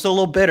there, so I'm still a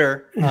little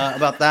bitter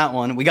about that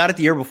one. We got it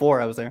the year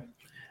before I was there.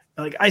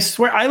 Like I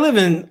swear, I live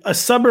in a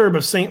suburb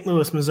of St.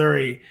 Louis,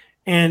 Missouri.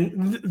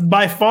 And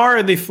by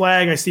far the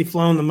flag I see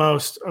flown the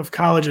most of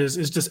colleges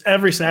is just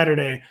every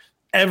Saturday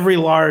every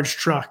large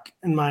truck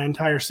in my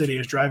entire city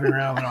is driving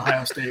around with an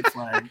Ohio State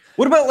flag.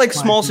 What about like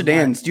small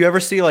sedans? Do you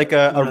ever see like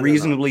a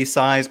reasonably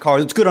sized car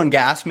that's good on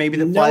gas, maybe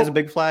that flies a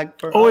big flag?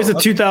 Always a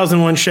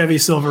 2001 Chevy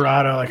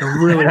Silverado, like a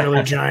really,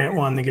 really giant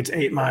one that gets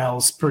 8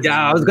 miles per gallon.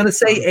 Yeah, I was going to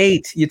say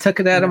 8. You took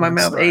it out of my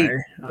mouth.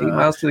 Sorry. 8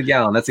 miles to the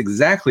gallon. That's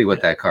exactly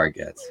what that car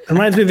gets. It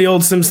reminds me of the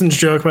old Simpsons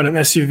joke about an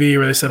SUV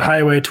where they said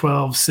Highway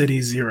 12,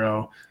 City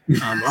 0.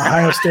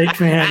 Ohio State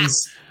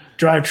fans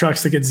drive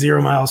trucks that get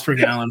 0 miles per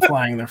gallon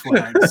flying their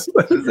flags.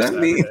 What does that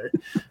mean?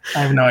 I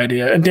have no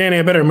idea. And Danny,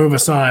 I better move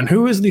us on.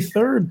 Who is the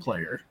third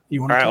player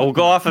you want? All right, we'll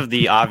go off of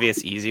the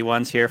obvious easy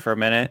ones here for a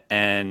minute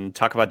and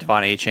talk about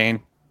Devon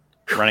Achane,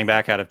 running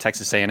back out of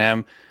Texas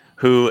A&M,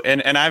 who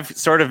and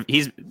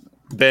he's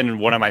been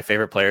one of my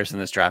favorite players in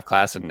this draft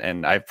class,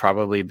 and I've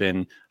probably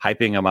been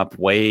hyping him up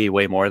way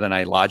more than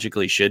I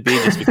logically should be,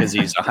 just because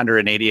he's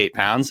 188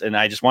 pounds. And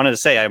I just wanted to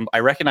say I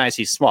recognize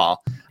he's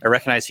small. I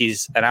recognize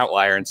he's an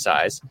outlier in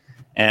size.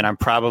 And I'm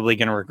probably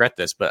going to regret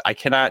this, but I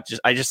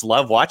just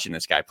love watching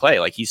this guy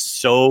play. Like, he's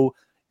so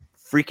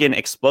freaking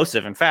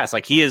explosive and fast.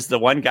 Like, he is the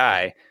one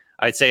guy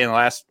I'd say in the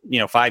last,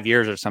 5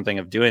 years or something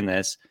of doing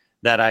this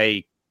that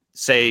I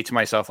say to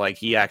myself, like,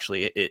 he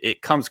actually,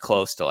 it comes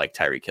close to like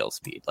Tyreek Hill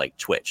speed, like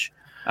twitch.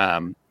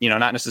 Not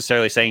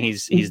necessarily saying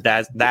he's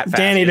that fast.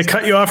 Danny, to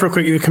cut you off real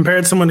quick, you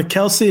compared someone to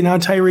Kelsey, now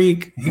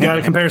Tyreek. You got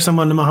to compare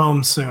someone to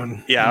Mahomes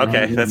soon. Yeah.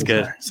 Okay. That's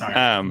good.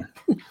 Sorry.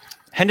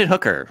 Hendon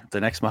Hooker, the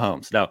next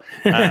Mahomes. No.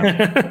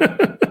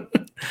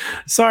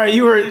 Sorry,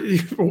 you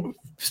were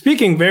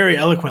speaking very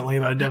eloquently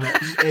about Devon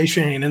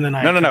Achane, and then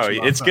I no.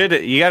 It's good.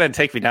 You got to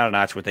take me down a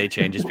notch with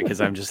Achane just because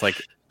I'm just like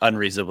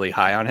unreasonably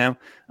high on him.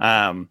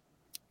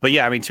 But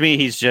yeah, I mean, to me,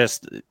 he's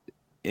just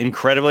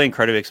incredibly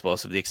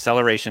explosive. The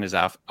acceleration is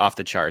off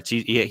the charts.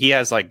 He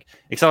has like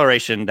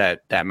acceleration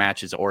that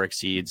matches or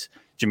exceeds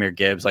Jahmyr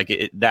Gibbs.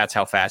 Like that's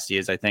how fast he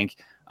is. I think.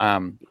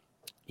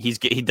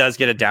 He does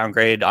get a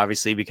downgrade,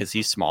 obviously, because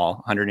he's small,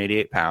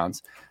 188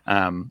 pounds.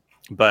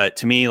 But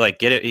to me, like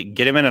get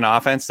him in an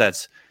offense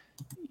that's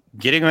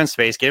getting him in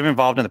space, get him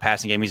involved in the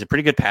passing game. He's a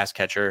pretty good pass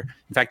catcher.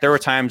 In fact, there were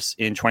times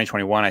in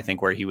 2021, I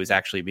think, where he was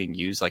actually being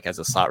used like as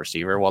a slot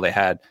receiver while they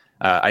had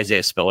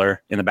Isaiah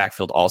Spiller in the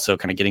backfield, also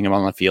kind of getting him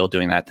on the field,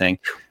 doing that thing.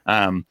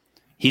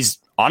 He's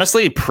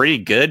honestly pretty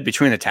good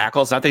between the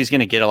tackles. Not that he's going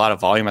to get a lot of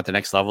volume at the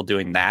next level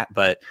doing that,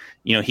 but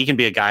he can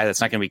be a guy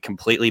that's not going to be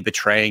completely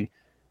betraying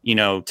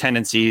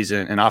tendencies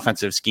and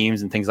offensive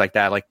schemes and things like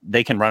that. Like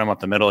they can run him up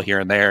the middle here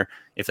and there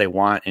if they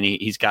want. And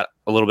he's got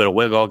a little bit of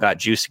wiggle, got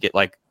juice to get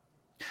like,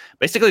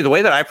 basically the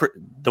way that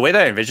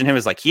I envision him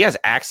is like, he has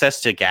access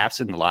to gaps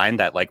in the line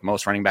that like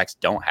most running backs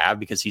don't have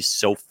because he's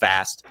so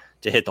fast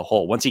to hit the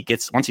hole. Once he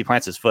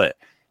plants his foot,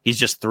 he's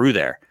just through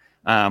there.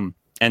 And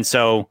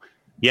so,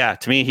 yeah,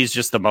 to me, he's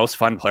just the most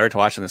fun player to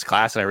watch in this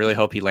class. And I really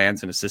hope he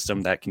lands in a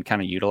system that can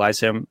kind of utilize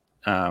him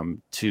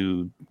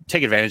to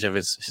take advantage of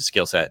his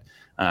skill set.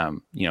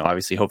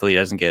 Obviously, hopefully he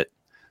doesn't get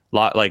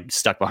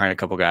stuck behind a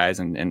couple guys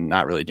and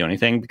not really do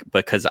anything,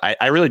 because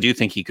I really do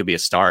think he could be a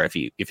star if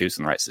he was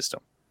in the right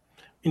system.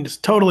 I mean,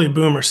 just totally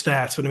boomer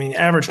stats, but I mean,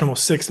 averaged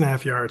almost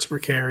 6.5 yards per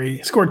carry.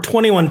 He scored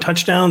 21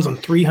 touchdowns on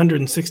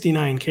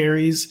 369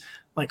 carries.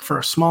 Like for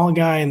a small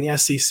guy in the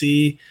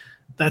SEC,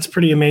 that's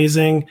pretty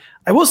amazing.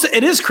 I will say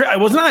it is. I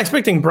was not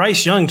expecting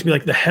Bryce Young to be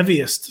like the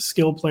heaviest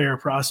skill player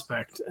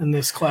prospect in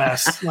this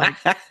class. Like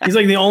he's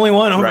like the only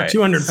one over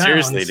 200 pounds.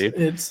 Seriously, dude.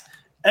 It's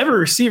every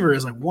receiver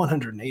is like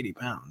 180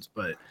 pounds,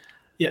 but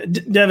yeah,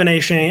 Devon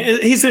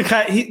Achane, he's the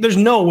guy. There's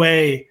no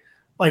way,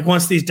 like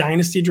once these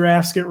dynasty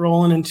drafts get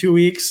rolling in 2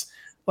 weeks,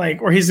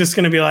 like where he's just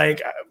going to be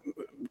like,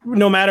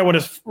 no matter what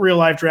his real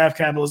life draft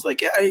capital is, like,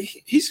 yeah,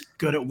 he's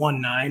good at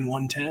 1.9,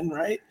 110,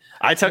 right?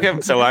 I took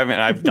him. So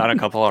I've done a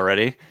couple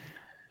already.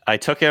 I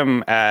took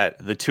him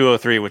at the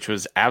 203, which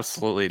was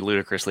absolutely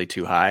ludicrously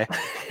too high,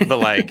 but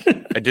like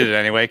I did it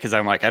anyway because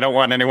I'm like, I don't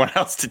want anyone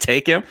else to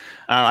take him.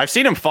 I've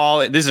seen him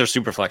fall. These are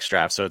super flex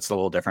drafts, so it's a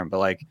little different. But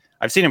like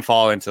I've seen him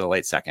fall into the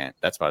late second.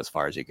 That's about as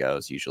far as he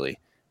goes usually.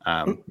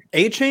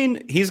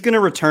 Achane, he's going to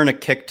return a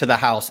kick to the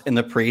house in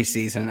the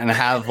preseason and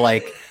have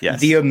like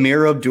the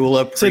Amir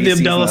Abdullah preseason. So the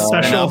Abdullah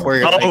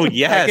special.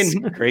 Yes,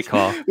 great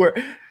call.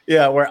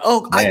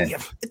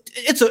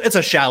 It's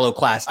a shallow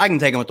class. I can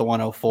take him with the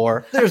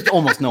 104. There's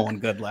almost no one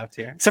good left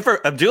here. Except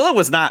for Abdullah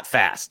was not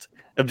fast.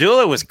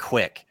 Abdullah was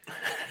quick.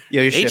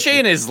 Yeah,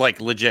 Achane is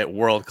like legit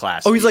world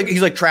class. Oh, he's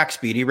like track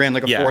speed. He ran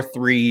like a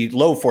 4.3,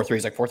 low 4.3.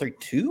 He's like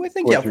 4.32, I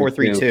think.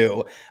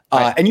 4.32.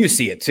 And you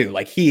see it too.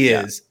 Like he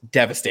is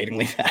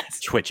devastatingly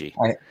fast. Twitchy.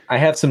 I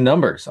have some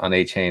numbers on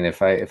Achane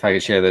if I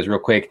could share those real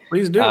quick.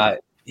 Please do.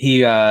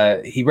 He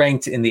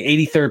ranked in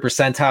the 83rd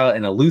percentile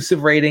in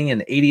elusive rating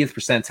and 80th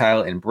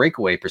percentile in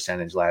breakaway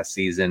percentage last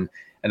season.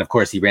 And of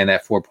course, he ran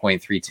that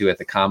 4.32 at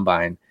the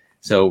combine.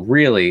 So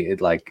really,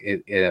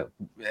 a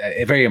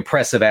very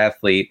impressive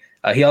athlete.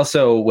 He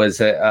also was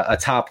a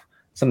top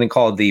something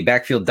called the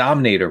backfield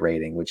dominator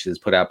rating, which is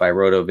put out by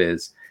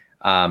RotoViz.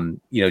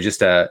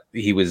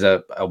 He was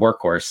a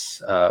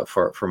workhorse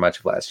for much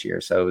of last year.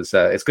 So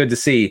it's good to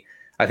see.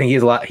 I think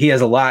he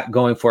has a lot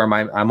going for him.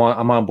 I'm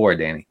on board,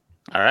 Danny.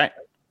 All right.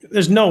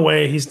 There's no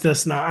way he's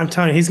just not. I'm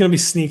telling you, he's going to be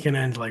sneaking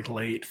in like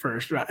late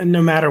first round, and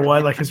no matter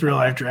what, like his real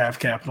life draft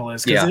capital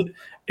is, because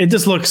it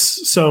just looks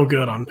so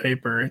good on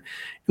paper.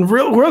 And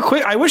real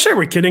quick, I wish I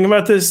were kidding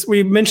about this.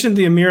 We mentioned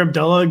the Amir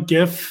Abdullah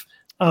gif,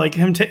 like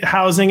him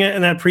housing it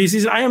in that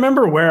preseason. I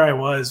remember where I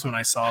was when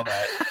I saw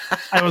that.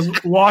 I was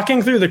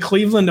walking through the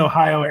Cleveland,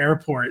 Ohio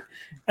airport,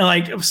 and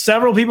like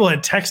several people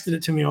had texted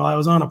it to me while I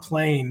was on a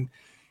plane.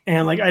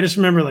 And like I just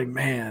remember, like,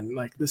 man,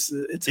 like he's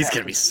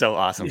gonna be so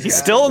awesome. He's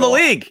still in the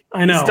league.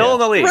 I know, he's still in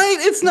the league, right?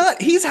 It's not.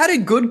 He's had a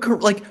good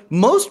like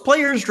most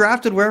players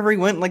drafted wherever he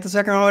went, like the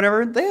second round or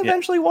whatever. They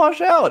eventually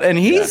wash out, and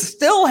he's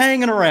still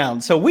hanging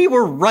around. So we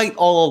were right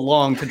all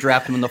along to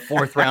draft him in the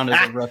 4th round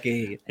as a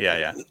rookie.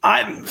 Yeah.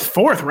 I'm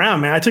 4th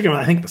round, man. I took him,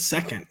 I think, the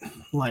 2nd.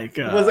 Like,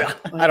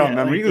 I don't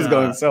remember. He was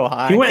going so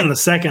high. He went in the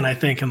 2nd, I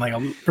think, in like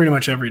pretty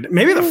much every day.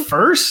 Maybe the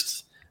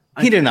 1st.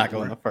 He did not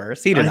go in the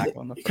 1st. He did not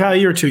go in the 1st. Kyle,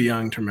 you're too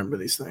young to remember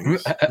these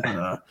things.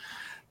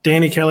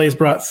 Danny Kelly has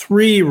brought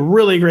 3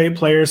 really great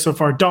players so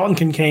far: Dalton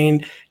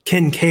Kincaid,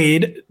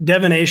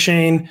 Devon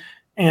Achane,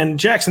 and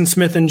Jaxon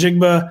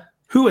Smith-Njigba.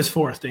 Who is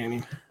 4th,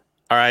 Danny?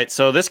 All right,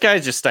 so this guy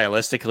just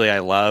stylistically I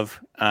love,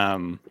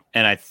 and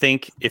I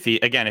think if he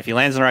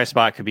lands in the right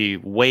spot, could be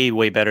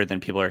way better than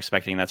people are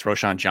expecting. That's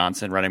Roschon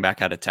Johnson, running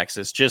back out of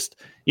Texas. Just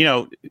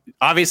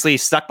obviously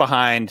stuck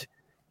behind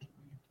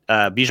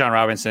Bijan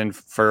Robinson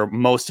for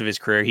most of his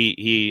career.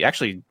 He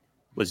actually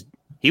was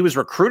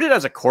recruited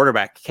as a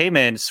quarterback, came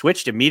in,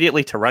 switched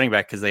immediately to running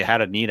back because they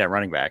had a need at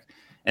running back,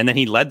 and then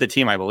he led the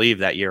team, I believe,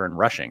 that year in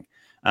rushing.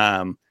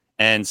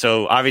 And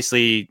so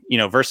obviously,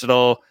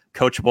 versatile,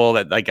 coachable,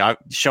 that like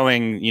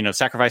showing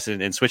sacrifice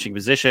in switching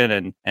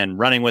position and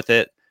running with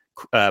it,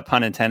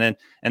 pun intended.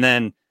 And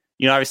then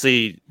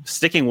obviously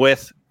sticking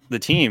with the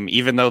team,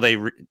 even though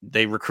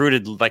they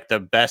recruited like the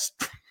best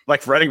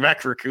like running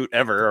back recruit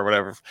ever or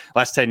whatever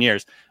last 10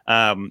 years.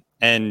 And,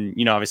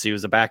 obviously he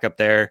was a backup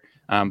there.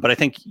 But I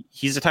think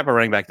he's the type of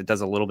running back that does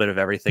a little bit of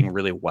everything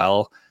really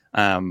well.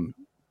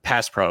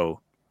 Pass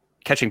pro,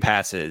 catching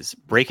passes,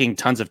 breaking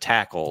tons of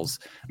tackles,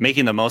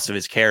 making the most of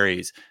his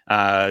carries,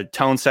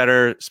 tone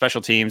setter,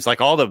 special teams, like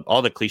all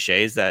the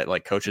cliches that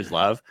like coaches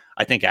love,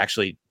 I think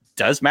actually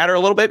does matter a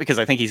little bit, because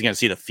I think he's going to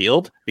see the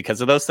field because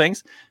of those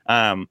things.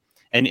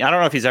 And I don't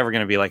know if he's ever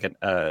going to be like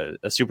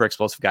a super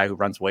explosive guy who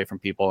runs away from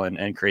people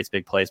and creates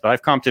big plays. But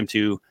I've comped him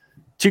to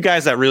 2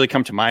 guys that really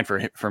come to mind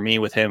for me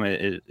with him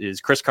is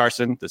Chris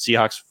Carson, the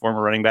Seahawks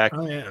former running back.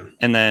 Oh, yeah.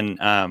 And then,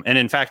 and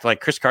in fact, like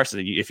Chris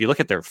Carson, if you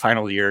look at their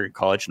final year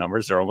college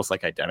numbers, they're almost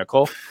like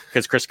identical,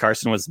 because Chris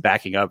Carson was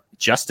backing up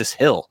Justice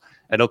Hill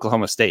at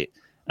Oklahoma State.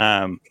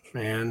 Man,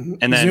 and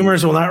then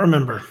Zoomers will not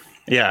remember.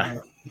 Yeah.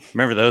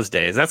 Remember those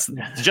days. That's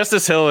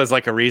Justice Hill is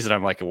like a reason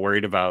I'm like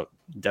worried about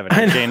Devon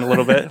Achane a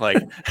little bit. Like,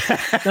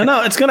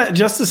 no, it's gonna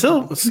Justice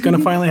Hill. It's gonna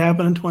finally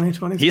happen in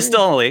 2020. He's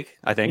still in the league,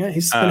 I think. Yeah,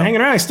 he's been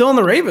hanging around. He's still in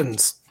the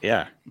Ravens.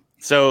 Yeah.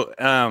 So,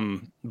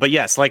 but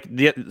yes, like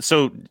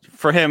so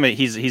for him,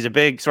 he's a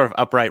big sort of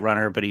upright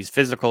runner, but he's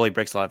physical. He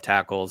breaks a lot of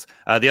tackles.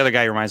 The other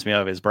guy he reminds me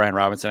of is Brian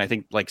Robinson. I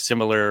think like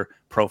similar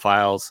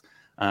profiles.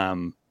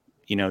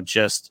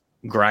 Just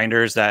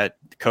grinders that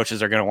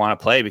coaches are going to want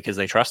to play because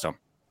they trust them.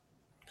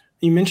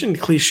 You mentioned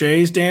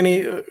cliches,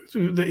 Danny.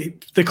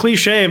 The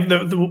cliche of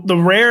the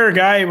rare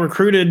guy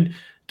recruited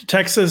to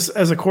Texas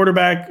as a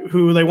quarterback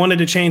who they wanted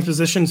to change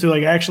positions, who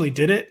like actually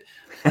did it.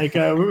 Like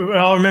we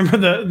all remember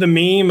the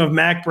meme of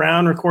Mac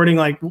Brown recruiting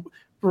like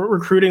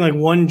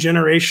one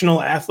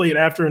generational athlete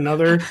after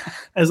another,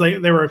 as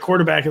like they were a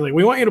quarterback. And like,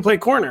 we want you to play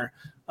corner.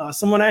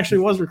 Someone actually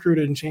was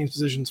recruited and changed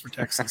positions for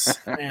Texas,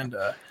 and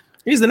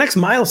he's the next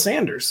Miles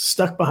Sanders,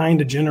 stuck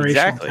behind a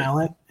generational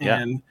talent.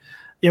 And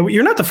yeah,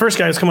 you're not the first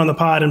guy who's come on the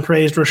pod and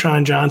praised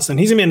Roschon Johnson.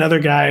 He's going to be another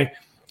guy,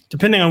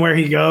 depending on where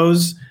he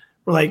goes,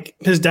 where like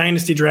his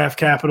dynasty draft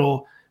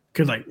capital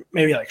could like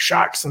maybe like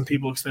shock some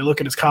people because they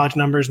look at his college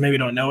numbers, maybe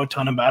don't know a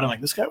ton about him.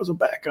 Like, this guy was a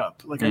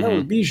backup. Like, I know it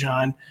was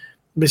Bijan,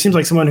 but it seems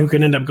like someone who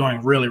could end up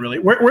going really, really.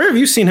 Where have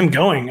you seen him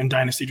going in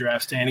dynasty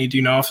drafts, Danny? Do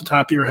you know off the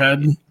top of your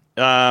head?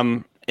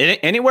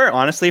 Anywhere,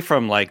 honestly,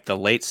 from like the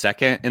late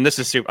 2nd, and this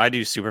is I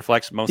do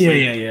Superflex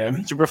mostly. Yeah.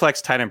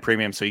 Superflex, tight end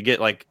premium. So you get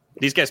like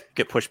these guys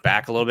get pushed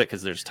back a little bit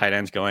because there's tight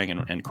ends going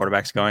and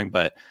quarterbacks going.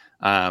 But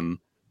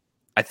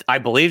I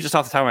believe just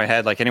off the top of my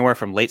head, like anywhere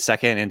from late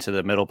 2nd into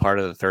the middle part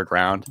of the 3rd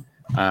round.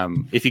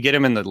 If you get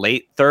him in the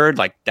late 3rd,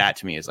 like that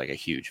to me is like a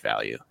huge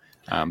value.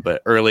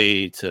 But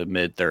early to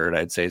mid 3rd,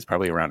 I'd say is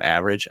probably around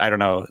average. I don't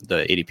know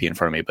the ADP in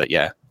front of me, but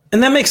yeah.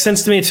 And that makes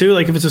sense to me too.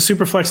 Like if it's a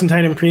super flex and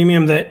tight end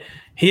premium, that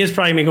he is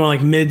probably going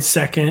like mid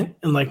 2nd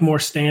and like more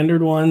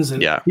standard ones.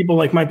 And people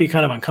like might be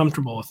kind of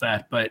uncomfortable with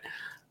that. But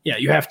yeah,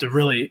 you have to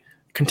really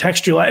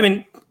contextualize. I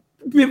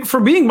mean, for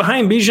being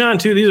behind Bijan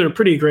too, these are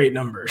pretty great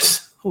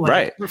numbers. Like,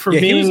 right.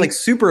 He was like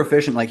super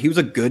efficient. Like he was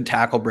a good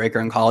tackle breaker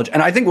in college.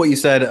 And I think what you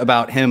said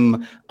about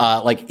him,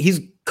 like he's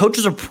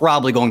coaches are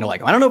probably going to like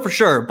him. I don't know for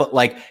sure, but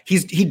like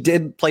he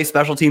did play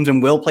special teams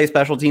and will play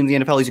special teams in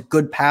the NFL. He's a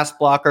good pass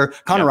blocker.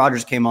 Connor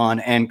Rogers came on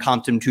and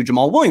comped him to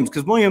Jamal Williams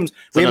because Williams,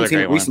 we haven't seen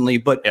it recently,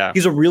 but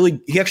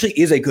he actually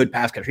is a good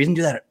pass catcher. He doesn't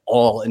do that at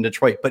all in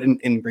Detroit, but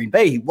in Green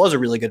Bay, he was a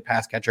really good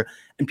pass catcher,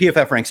 and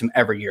PFF ranks him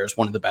every year as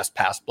one of the best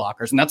pass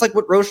blockers. And that's like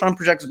what Roschon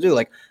projects to do.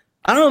 Like,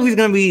 I don't know if he's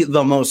going to be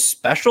the most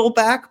special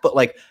back, but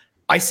like,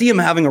 I see him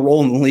having a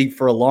role in the league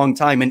for a long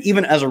time. And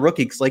even as a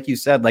rookie, because like you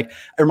said, like,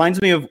 it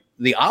reminds me of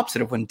the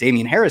opposite of when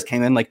Damian Harris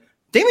came in. Like,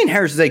 Damian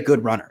Harris is a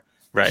good runner.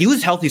 Right. He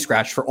was healthy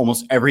scratched for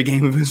almost every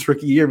game of his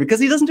rookie year because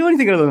he doesn't do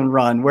anything other than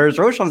run. Whereas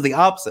Roschon's the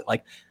opposite.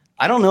 Like,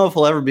 I don't know if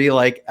he'll ever be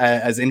like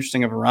as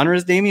interesting of a runner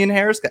as Damian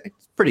Harris.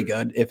 It's pretty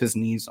good if his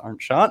knees aren't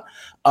shot.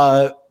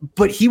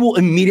 But he will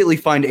immediately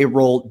find a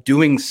role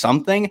doing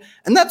something.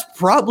 And that's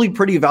probably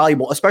pretty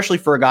valuable, especially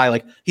for a guy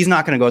like, he's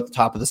not going to go at the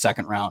top of the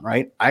second round,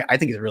 right? I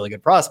think he's a really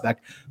good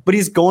prospect, but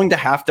he's going to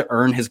have to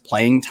earn his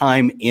playing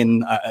time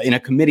in a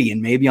committee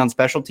and maybe on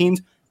special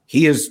teams.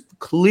 He has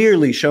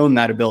clearly shown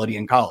that ability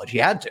in college. He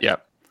had to. Yeah.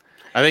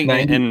 I think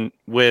and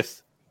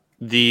with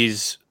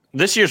this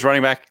year's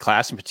running back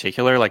class in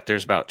particular, like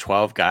there's about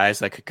 12 guys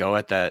that could go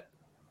at that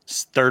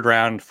third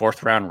round,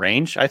 fourth round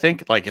range. I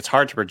think like it's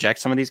hard to project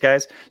some of these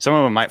guys. Some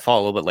of them might fall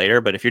a little bit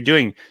later, but if you're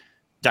doing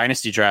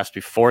dynasty drafts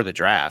before the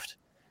draft,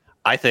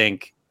 I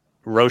think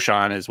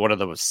Roschon is one of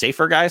the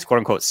safer guys, quote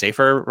unquote,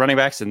 safer running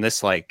backs in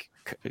this like,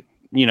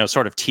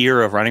 sort of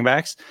tier of running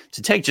backs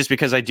to take, just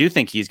because I do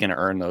think he's going to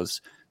earn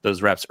those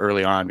reps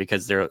early on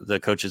because the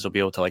coaches will be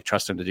able to like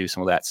trust him to do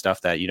some of that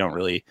stuff that you don't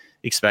really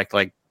expect,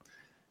 like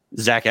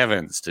Zach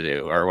Evans to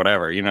do or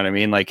whatever, you know what I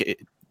mean? Like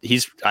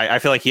I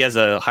feel like he has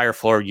a higher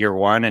floor year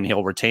one and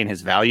he'll retain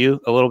his value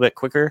a little bit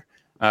quicker,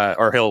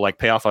 or he'll like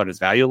pay off on his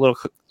value a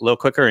little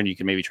quicker, and you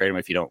can maybe trade him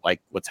if you don't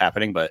like what's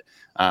happening. But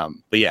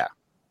yeah.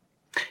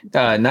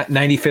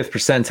 95th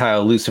percentile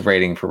elusive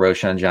rating for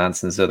Roschon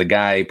Johnson. So the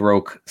guy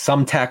broke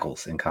some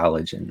tackles in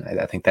college, and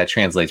I think that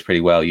translates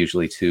pretty well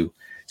usually to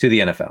the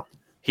NFL.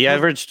 He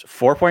averaged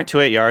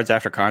 4.28 yards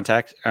after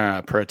contact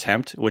per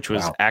attempt, which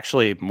was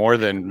actually more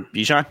than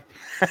Bijan.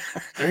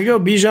 There you go.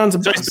 Bijan's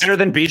a so it's better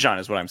than Bijan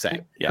is what I'm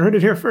saying. Yeah. Heard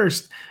it here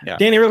first. Yeah.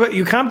 Danny, real quick,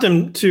 you comped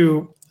him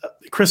to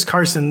Chris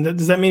Carson.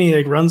 Does that mean he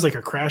like runs like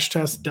a crash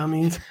test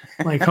dummy?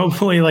 Like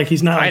hopefully like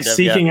he's not like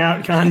seeking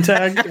out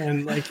contact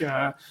and like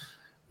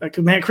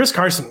man, Chris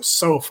Carson was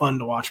so fun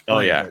to watch play. Oh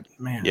yeah. But,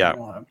 man.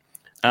 Yeah.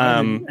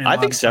 I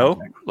think so.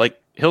 Contact.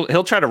 Like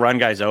he'll try to run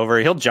guys over.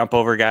 He'll jump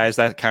over guys.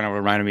 That kind of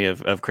reminded me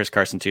of Chris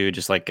Carson too.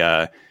 Just like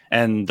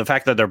and the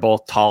fact that they're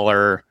both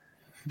taller,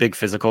 big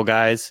physical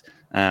guys,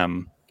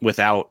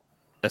 without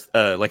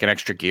like an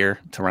extra gear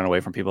to run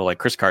away from people. Like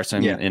Chris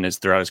Carson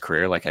throughout his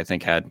career, like I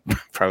think had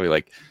probably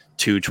like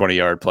 2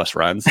 20-yard plus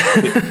runs.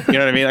 You know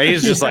what I mean? Like,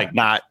 he's just like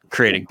not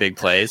creating big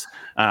plays,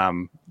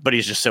 but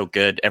he's just so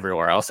good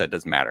everywhere else that it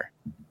doesn't matter.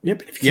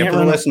 Yep. Yeah, for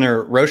the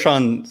listener,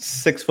 Roschon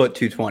 6 foot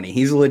 220.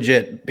 He's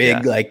legit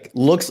big. Yeah. Like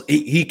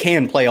he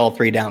can play all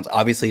three downs.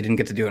 Obviously, he didn't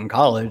get to do it in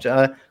college.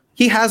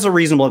 He has a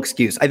reasonable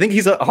excuse. I think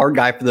he's a hard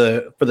guy for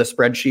the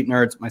spreadsheet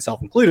nerds,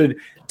 myself included,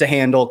 to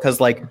handle because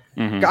like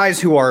guys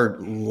who are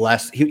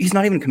less. He's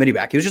not even a committee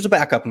back. He was just a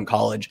backup in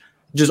college.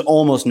 Just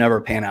almost never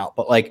pan out.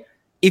 But like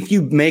if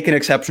you make an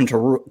exception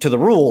to the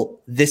rule,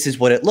 this is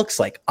what it looks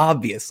like.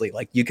 Obviously,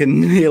 like you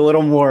can be a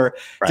little more,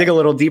 dig a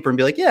little deeper and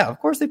be like, yeah, of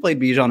course they played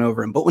Bijan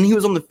over him. But when he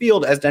was on the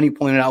field, as Denny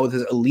pointed out with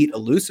his elite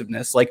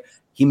elusiveness, like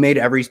he made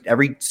every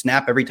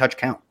snap, every touch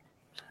count.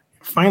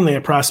 Finally, a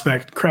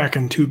prospect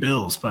cracking 2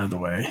 bills, by the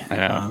way.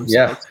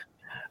 Yeah.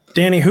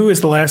 Danny, who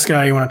is the last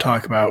guy you want to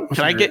talk about?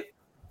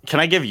 Can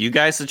I give you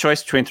guys the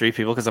choice between 3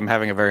 people? Because I'm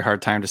having a very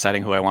hard time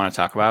deciding who I want to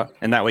talk about.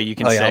 And that way you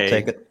can say, I'll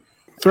take it.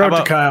 Throw it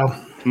to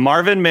Kyle.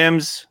 Marvin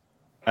Mims,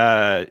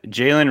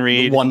 Jalen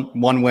Reed,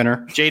 one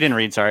winner. Jayden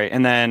Reed, sorry,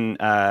 and then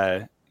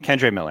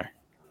Kendre Miller.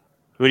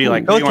 Who do you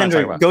like? Go with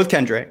Kendre. Go with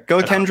Kendre. Go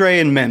with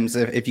Kendre and Mims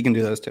if you can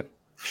do those two.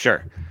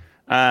 Sure.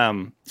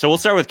 So we'll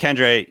start with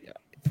Kendre.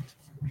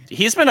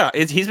 He's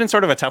been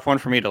sort of a tough one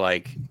for me to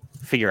like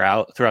figure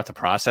out throughout the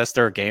process.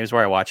 There are games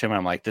where I watch him and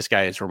I'm like, this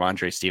guy is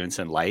Ramondre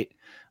Stevenson light.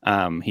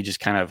 He just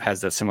kind of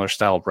has that similar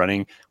style of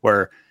running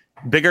where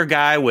bigger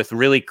guy with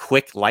really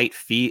quick, light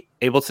feet,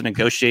 able to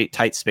negotiate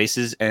tight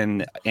spaces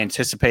and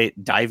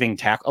anticipate diving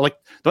tackle. Like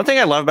the one thing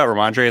I love about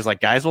Ramondre is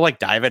like guys will like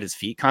dive at his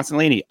feet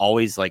constantly, and he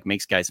always like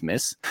makes guys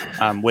miss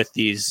with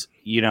these,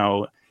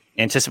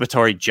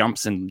 anticipatory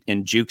jumps and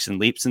jukes and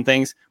leaps and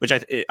things, which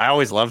I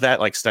always love that.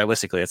 Like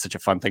stylistically, it's such a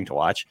fun thing to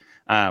watch.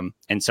 And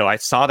so I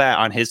saw that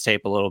on his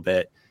tape a little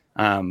bit.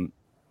 I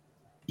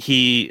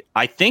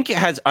think it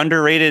has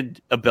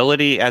underrated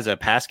ability as a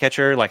pass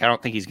catcher. Like I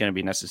don't think he's going to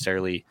be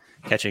necessarily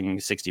catching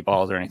 60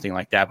 balls or anything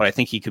like that, but I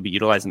think he could be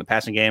utilized in the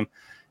passing game.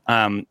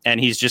 And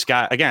he's just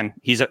got, again,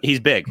 he's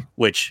big,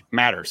 which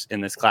matters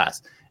in this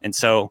class. And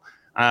so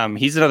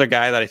he's another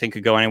guy that I think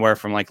could go anywhere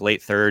from like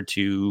late 3rd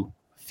to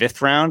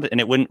 5th round,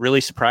 and it wouldn't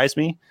really surprise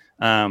me.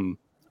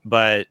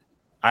 But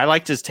I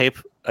liked his tape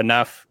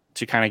enough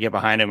to kind of get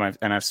behind him.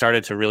 And I've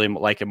started to really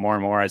like him more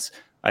and more as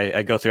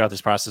I go throughout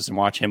this process and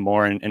watch him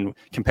more and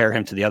compare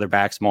him to the other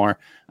backs more.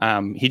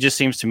 He just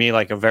seems to me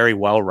like a very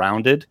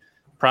well-rounded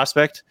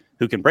prospect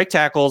who can break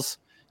tackles.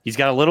 He's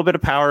got a little bit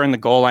of power in the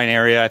goal line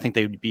area. I think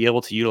they'd be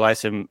able to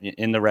utilize him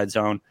in the red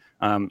zone.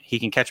 He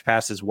can catch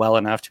passes well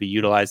enough to be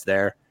utilized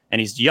there. And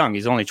he's young.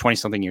 He's only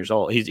 20-something years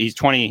old. He's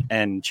 20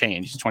 and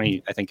change. He's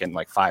 20, I think, in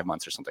like 5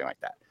 months or something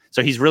like that.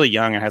 So he's really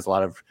young and has a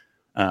lot of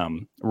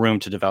room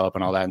to develop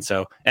and all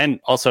that. And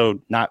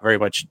also not very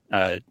much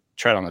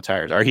tread on the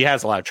tires, or he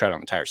has a lot of tread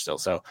on the tires still.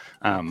 So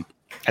I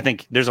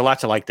think there's a lot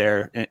to like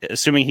there.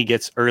 Assuming he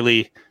gets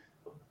early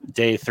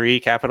day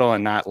 3 capital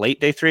and not late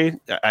day 3,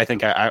 I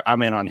think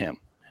I'm in on him.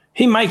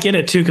 He might get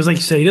it too, because like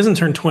you said, he doesn't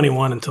turn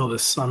 21 until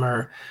this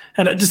summer.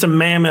 Had just a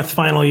mammoth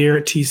final year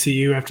at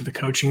TCU after the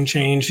coaching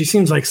change. He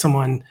seems like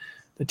someone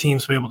the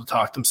teams will be able to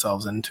talk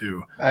themselves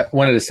into. I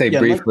wanted to say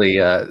briefly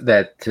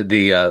that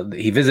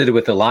he visited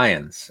with the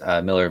Lions.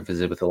 Miller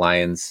visited with the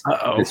Lions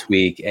this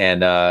week,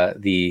 and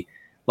the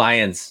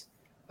Lions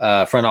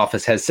front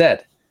office has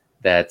said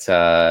that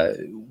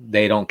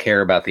they don't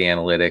care about the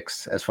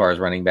analytics as far as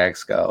running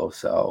backs go.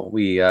 So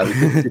we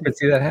could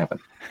see that happen.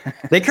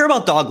 They care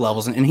about dog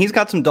levels, and he's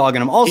got some dog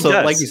in him. Also,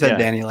 like you said,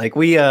 Danny,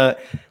 we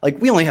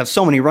only have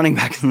so many running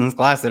backs in this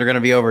class that are going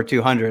to be over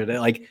 200.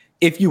 Like,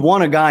 if you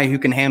want a guy who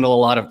can handle a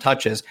lot of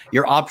touches,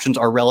 your options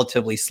are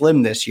relatively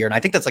slim this year. And I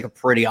think that's like a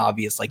pretty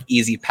obvious, like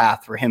easy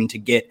path for him to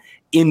get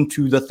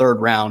into the 3rd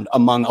round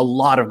among a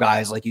lot of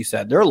guys. Like you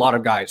said, there are a lot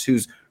of guys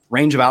whose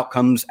range of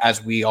outcomes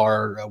as we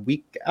are a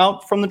week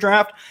out from the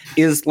draft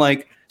is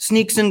like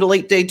sneaks into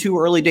late day 2,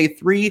 early day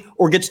 3,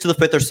 or gets to the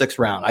 5th or 6th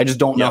round. I just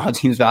don't know how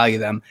teams value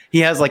them. He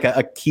has like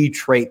a key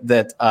trait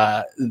that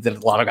that a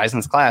lot of guys in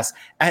this class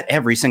at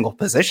every single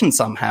position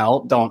somehow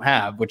don't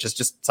have, which is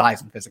just size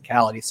and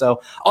physicality.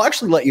 So I'll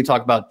actually let you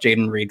talk about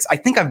Jayden Reed. I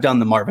think I've done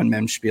the Marvin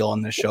Mims spiel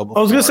on this show before.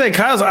 I was going to say,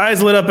 Kyle's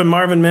eyes lit up in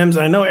Marvin Mims.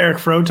 I know Eric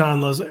Froton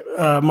loves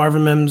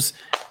Marvin Mims.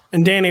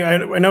 And Danny, I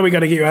know we got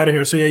to get you out of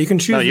here. So yeah, you can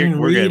choose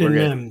Reed and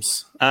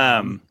Mims.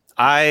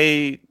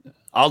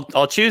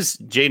 I'll choose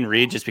Jayden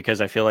Reed just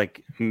because I feel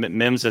like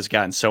Mims has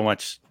gotten so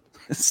much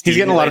steam. He's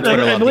getting a lot of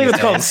Twitter love. I believe it's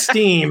called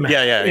steam.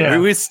 Yeah.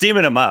 We're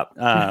steaming him up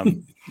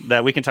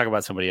that we can talk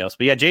about somebody else.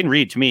 But yeah, Jayden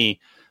Reed to me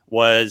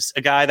was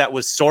a guy that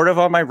was sort of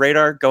on my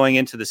radar going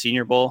into the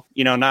Senior Bowl.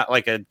 You know, not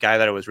like a guy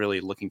that I was really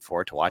looking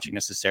forward to watching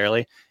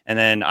necessarily. And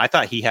then I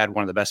thought he had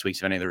one of the best weeks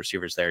of any of the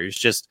receivers there. He was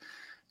just,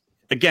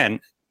 again,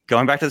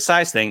 going back to the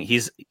size thing,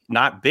 he's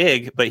not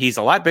big, but he's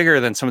a lot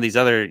bigger than some of these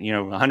other,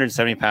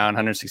 170 pound,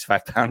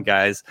 165 pound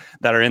guys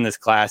that are in this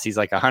class. He's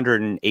like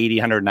 180,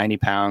 190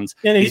 pounds.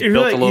 And he's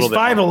built a little bit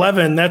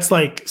 5'11". That's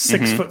like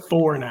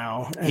 6'4"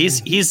 now. And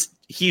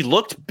he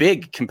looked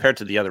big compared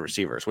to the other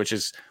receivers, which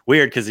is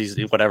weird because he's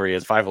whatever he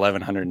is, 5'11",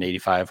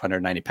 185,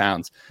 190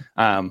 pounds.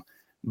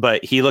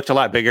 But he looked a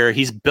lot bigger.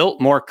 He's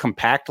built more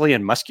compactly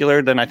and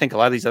muscular than I think a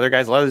lot of these other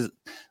guys.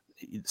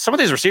 Some of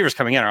these receivers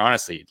coming in are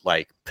honestly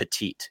like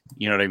petite.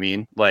 You know what I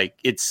mean?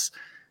 Like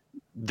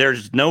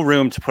there's no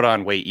room to put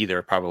on weight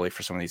either, probably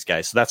for some of these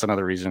guys. So that's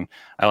another reason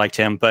I liked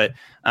him. But,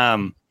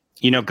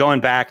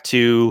 going back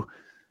to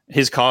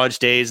his college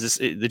days,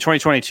 the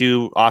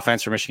 2022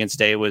 offense for Michigan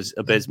State was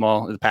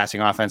abysmal. The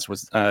passing offense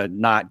was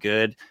not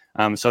good.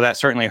 So that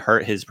certainly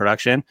hurt his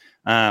production.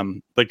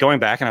 But going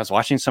back and I was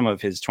watching some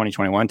of his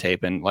 2021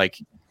 tape and like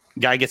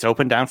guy gets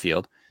open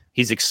downfield.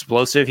 He's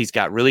explosive. He's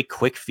got really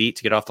quick feet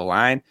to get off the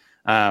line.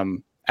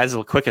 As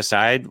a quick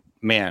aside,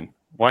 man,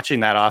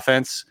 watching that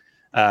offense,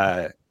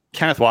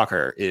 Kenneth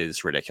Walker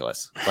is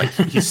ridiculous. Like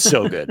he's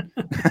so good.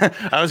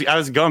 I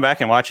was going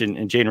back and watching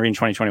in Jayden Reed in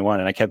 2021,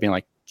 and I kept being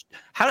like,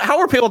 how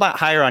were people not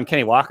higher on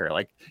Kenny Walker?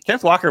 Like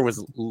Kenneth Walker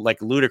was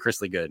like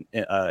ludicrously good.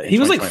 He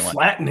was like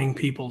flattening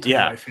people too,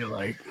 yeah. I feel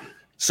like.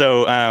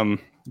 So,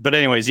 but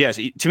anyways, yes,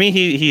 to me,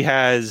 he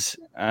has,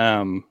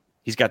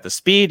 he's got the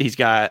speed. He's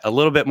got a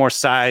little bit more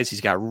size.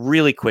 He's got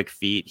really quick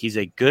feet. He's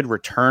a good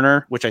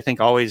returner, which I think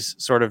always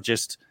sort of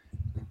just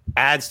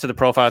adds to the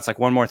profile. It's like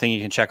one more thing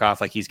you can check off.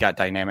 Like he's got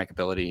dynamic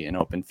ability in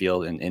open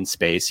field and in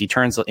space. He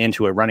turns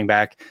into a running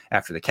back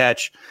after the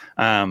catch.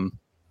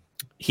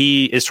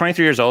 He is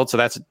 23 years old, so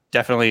that's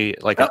definitely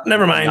like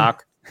never mind.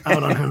 Knock.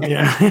 Out on him,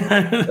 yeah.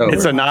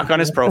 It's a knock on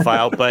his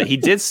profile, but he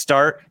did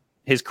start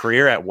his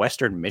career at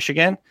Western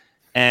Michigan,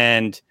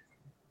 and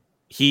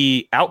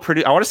he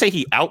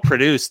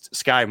outproduced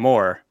Sky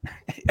Moore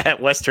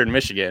at Western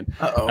Michigan,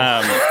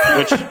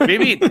 which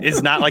maybe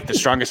is not like the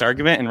strongest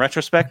argument in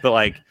retrospect, but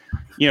like,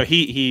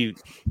 he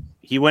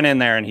went in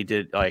there and he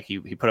did like, he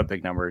put up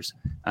big numbers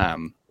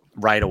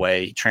right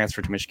away. He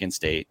transferred to Michigan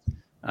State.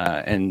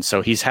 And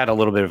so he's had a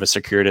little bit of a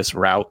circuitous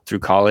route through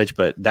college,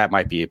 but that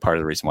might be a part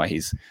of the reason why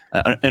he's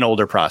an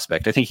older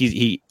prospect. I think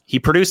he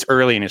produced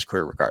early in his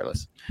career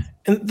regardless.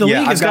 And the league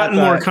has gotten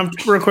more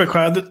comfortable. Real quick,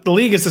 the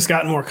league has just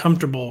gotten more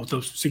comfortable with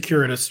those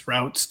circuitous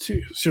routes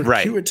too.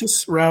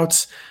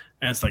 Routes.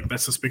 And it's like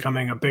that's just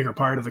becoming a bigger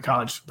part of the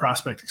college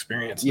prospect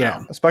experience. Yeah,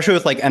 now. Especially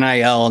with like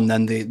NIL and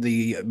then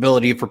the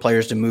ability for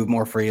players to move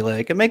more freely.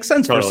 Like it makes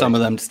sense for some of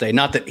them to stay.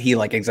 Not that he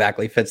like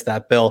exactly fits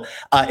that bill.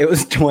 It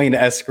was Dwayne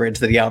Eskridge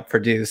that he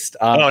outproduced.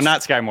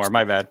 Not Sky Moore.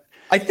 My bad.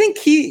 I think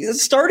he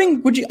is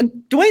starting.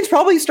 Dwayne's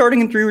probably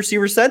starting in 3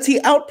 receiver sets. He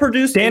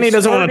outproduced. Danny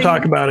doesn't want to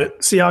talk about it.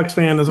 Seahawks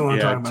fan doesn't want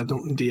to talk about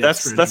it.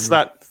 That's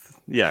not.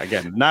 Yeah,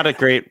 again, not a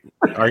great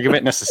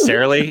argument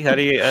necessarily that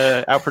he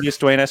outproduced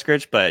Dwayne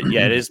Eskridge, but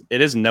yeah,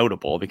 it is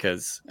notable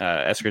because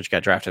Eskridge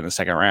got drafted in the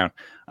second round.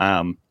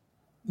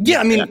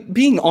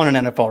 Being on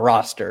an NFL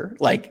roster,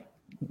 like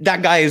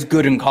that guy is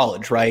good in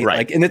college, right?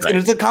 Like, and it's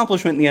an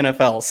accomplishment in the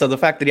NFL. So the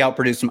fact that he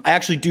outproduced him, I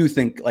actually do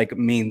think like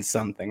means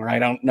something, right? I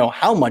don't know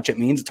how much it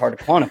means; it's hard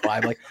to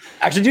quantify. But, like,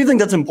 I actually do think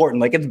that's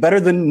important. Like, it's better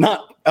than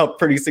not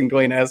outproducing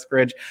Dwayne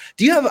Eskridge.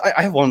 Do you have?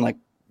 I have one like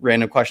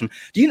random question.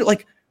 Do you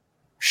like?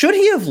 Should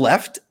he have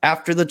left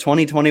after the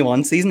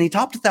 2021 season? He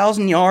topped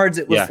 1,000 yards.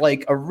 It was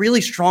like a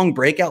really strong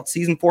breakout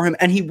season for him,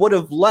 and he would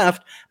have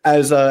left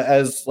as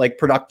like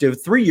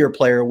productive 3-year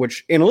player,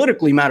 which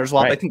analytically matters a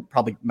lot. Right. I think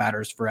probably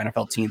matters for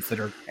NFL teams that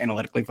are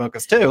analytically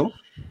focused too.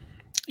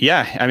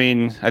 Yeah, I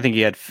mean, I think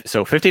he had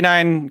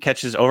 59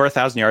 catches, over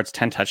 1,000 yards,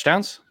 10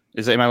 touchdowns.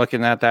 Am I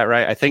looking at that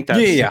right? I think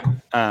that's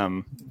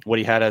what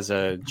he had as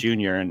a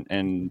junior,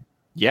 and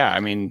yeah, I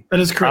mean,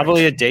 that is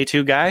probably a day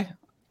 2 guy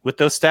with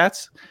those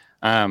stats.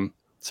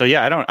 So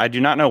yeah, I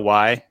do not know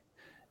why.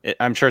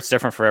 I'm sure it's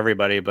different for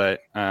everybody,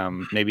 but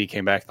maybe he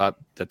came back, thought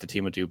that the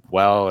team would do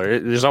well, or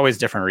there's always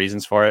different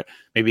reasons for it.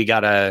 Maybe he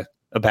got a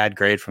bad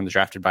grade from the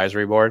draft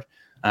advisory board.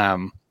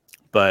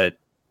 But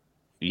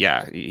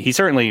yeah, he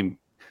certainly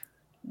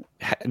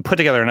put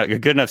together a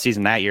good enough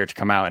season that year to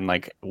come out and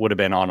like would have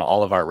been on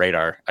all of our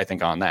radar, I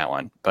think, on that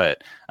one.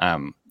 But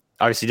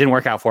obviously didn't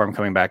work out for him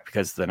coming back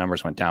because the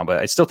numbers went down. But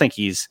I still think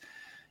he's,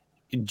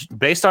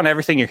 based on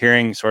everything you're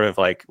hearing, sort of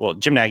like, well,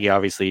 Jim Nagy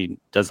obviously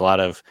does a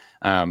lot of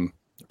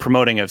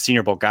promoting of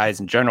Senior Bowl guys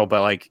in general, but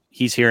like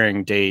he's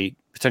hearing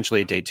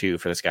potentially day 2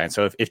 for this guy. And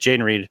so if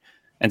Jayden Reed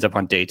ends up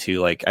on day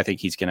 2, like I think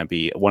he's going to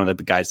be one of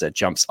the guys that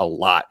jumps a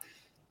lot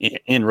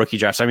in rookie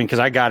drafts. I mean, because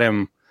I got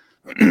him,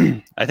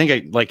 I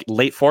think like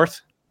late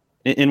 4th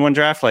in one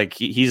draft. Like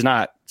he's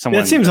not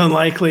someone that seems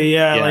unlikely.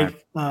 Yeah.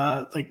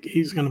 Like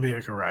he's going to be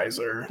like a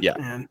riser. Yeah,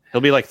 and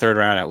he'll be like 3rd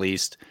round at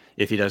least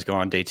if he does go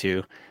on day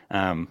 2.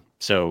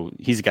 So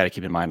he's a guy to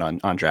keep in mind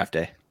on draft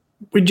day.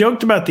 We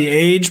joked about the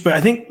age, but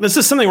I think this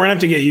is something we're going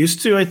to have to get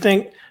used to, I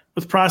think,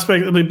 with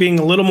prospects being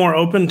a little more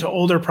open to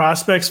older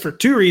prospects for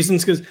 2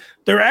 reasons, because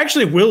there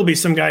actually will be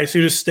some guys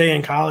who just stay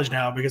in college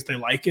now because they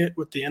like it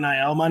with the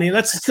NIL money.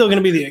 That's still going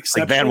to be the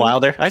exception. Like Van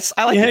Wilder. I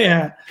like it.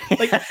 Yeah.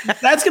 Like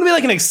that's going to be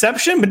like an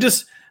exception, but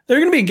just there are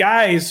going to be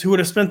guys who would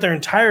have spent their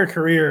entire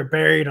career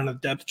buried on a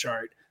depth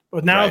chart.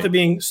 But now with it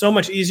being so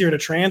much easier to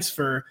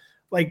transfer,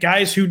 like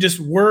guys who just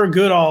were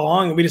good all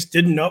along and we just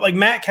didn't know, like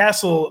Matt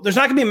Castle, there's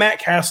not going to be Matt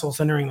Castles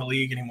entering the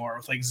league anymore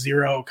with like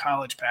 0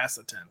 college pass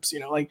attempts.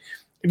 You know, like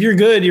if you're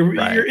good,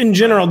 you're in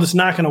general just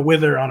not going to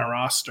wither on a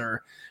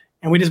roster.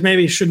 And we just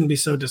maybe shouldn't be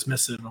so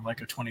dismissive of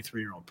like a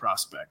 23-year-old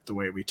prospect the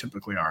way we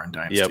typically are in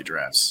dynasty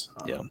drafts.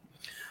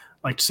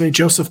 Like to say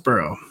Joseph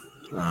Burrow.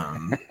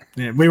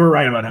 We were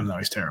right about him though.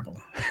 He's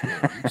terrible.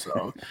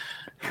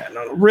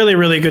 Really,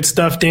 really good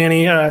stuff,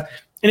 Danny.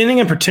 Anything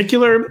in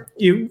particular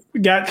you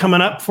got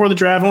coming up for the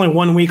draft? Only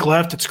 1 week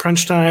left. It's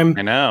crunch time.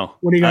 I know.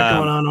 What do you got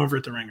going on over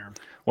at the Ringer?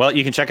 Well,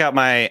 you can check out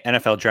my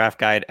NFL draft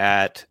guide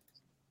at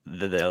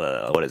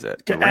the what is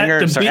it? The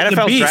Ringer.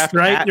 NFL Beast, draft,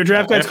 right? Your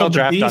draft guide's called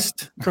The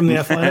Beast from The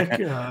Athletic.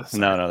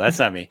 No, that's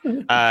not me.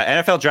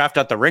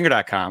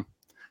 NFLdraft.theringer.com.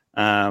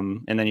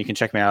 And then you can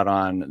check me out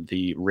on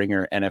the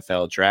Ringer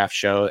NFL Draft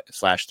Show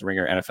 / the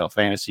Ringer NFL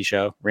Fantasy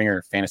Show,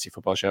 Ringer Fantasy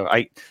Football Show.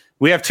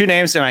 We have 2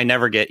 names and I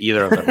never get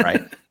either of them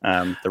right.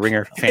 The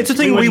Ringer Fantasy. It's a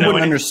thing we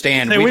wouldn't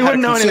understand. We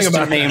wouldn't know anything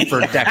about name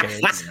for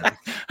decades.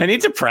 I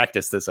need to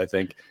practice this, I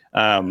think.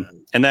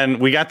 And then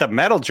we got the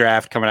Metal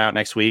Draft coming out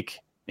next week.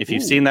 If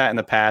you've seen that in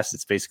the past,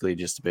 it's basically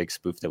just a big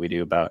spoof that we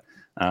do about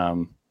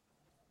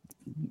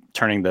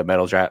turning the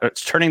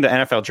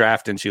NFL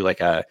Draft into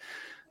like a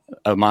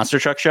monster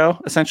truck show,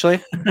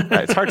 essentially.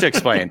 It's hard to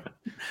explain.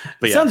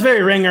 But it sounds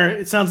very Ringer.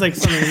 It sounds like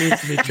something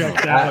needs to be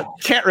checked out.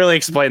 Can't really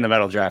explain the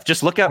Metal Draft.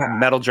 Just look up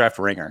Metal Draft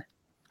Ringer.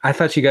 I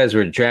thought you guys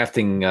were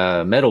drafting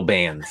metal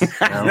bands. You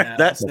know?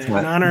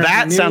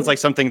 That sounds like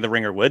something the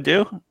Ringer would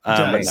do.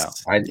 But no.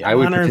 I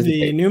would honor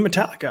the new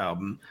Metallica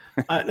album.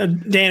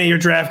 Danny, your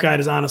draft guide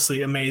is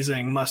honestly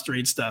amazing. Must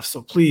read stuff.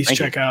 So please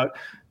check out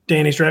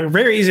Danny's draft.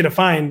 Very easy to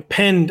find.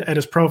 Pinned at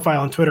his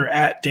profile on Twitter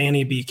at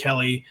Danny B.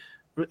 Kelly.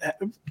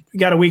 You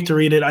got a week to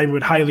read it. I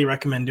would highly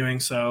recommend doing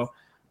so.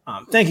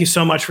 Thank you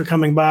so much for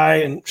coming by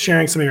and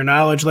sharing some of your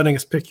knowledge, letting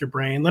us pick your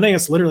brain, letting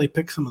us literally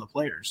pick some of the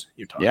players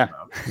you talked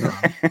about.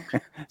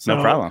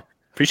 No problem.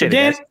 Appreciate it,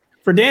 guys.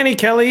 For Danny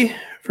Kelly,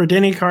 for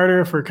Denny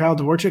Carter, for Kyle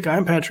Dvorchak,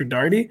 I'm Patrick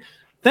Daugherty.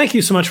 Thank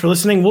you so much for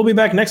listening. We'll be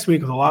back next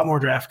week with a lot more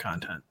draft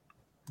content.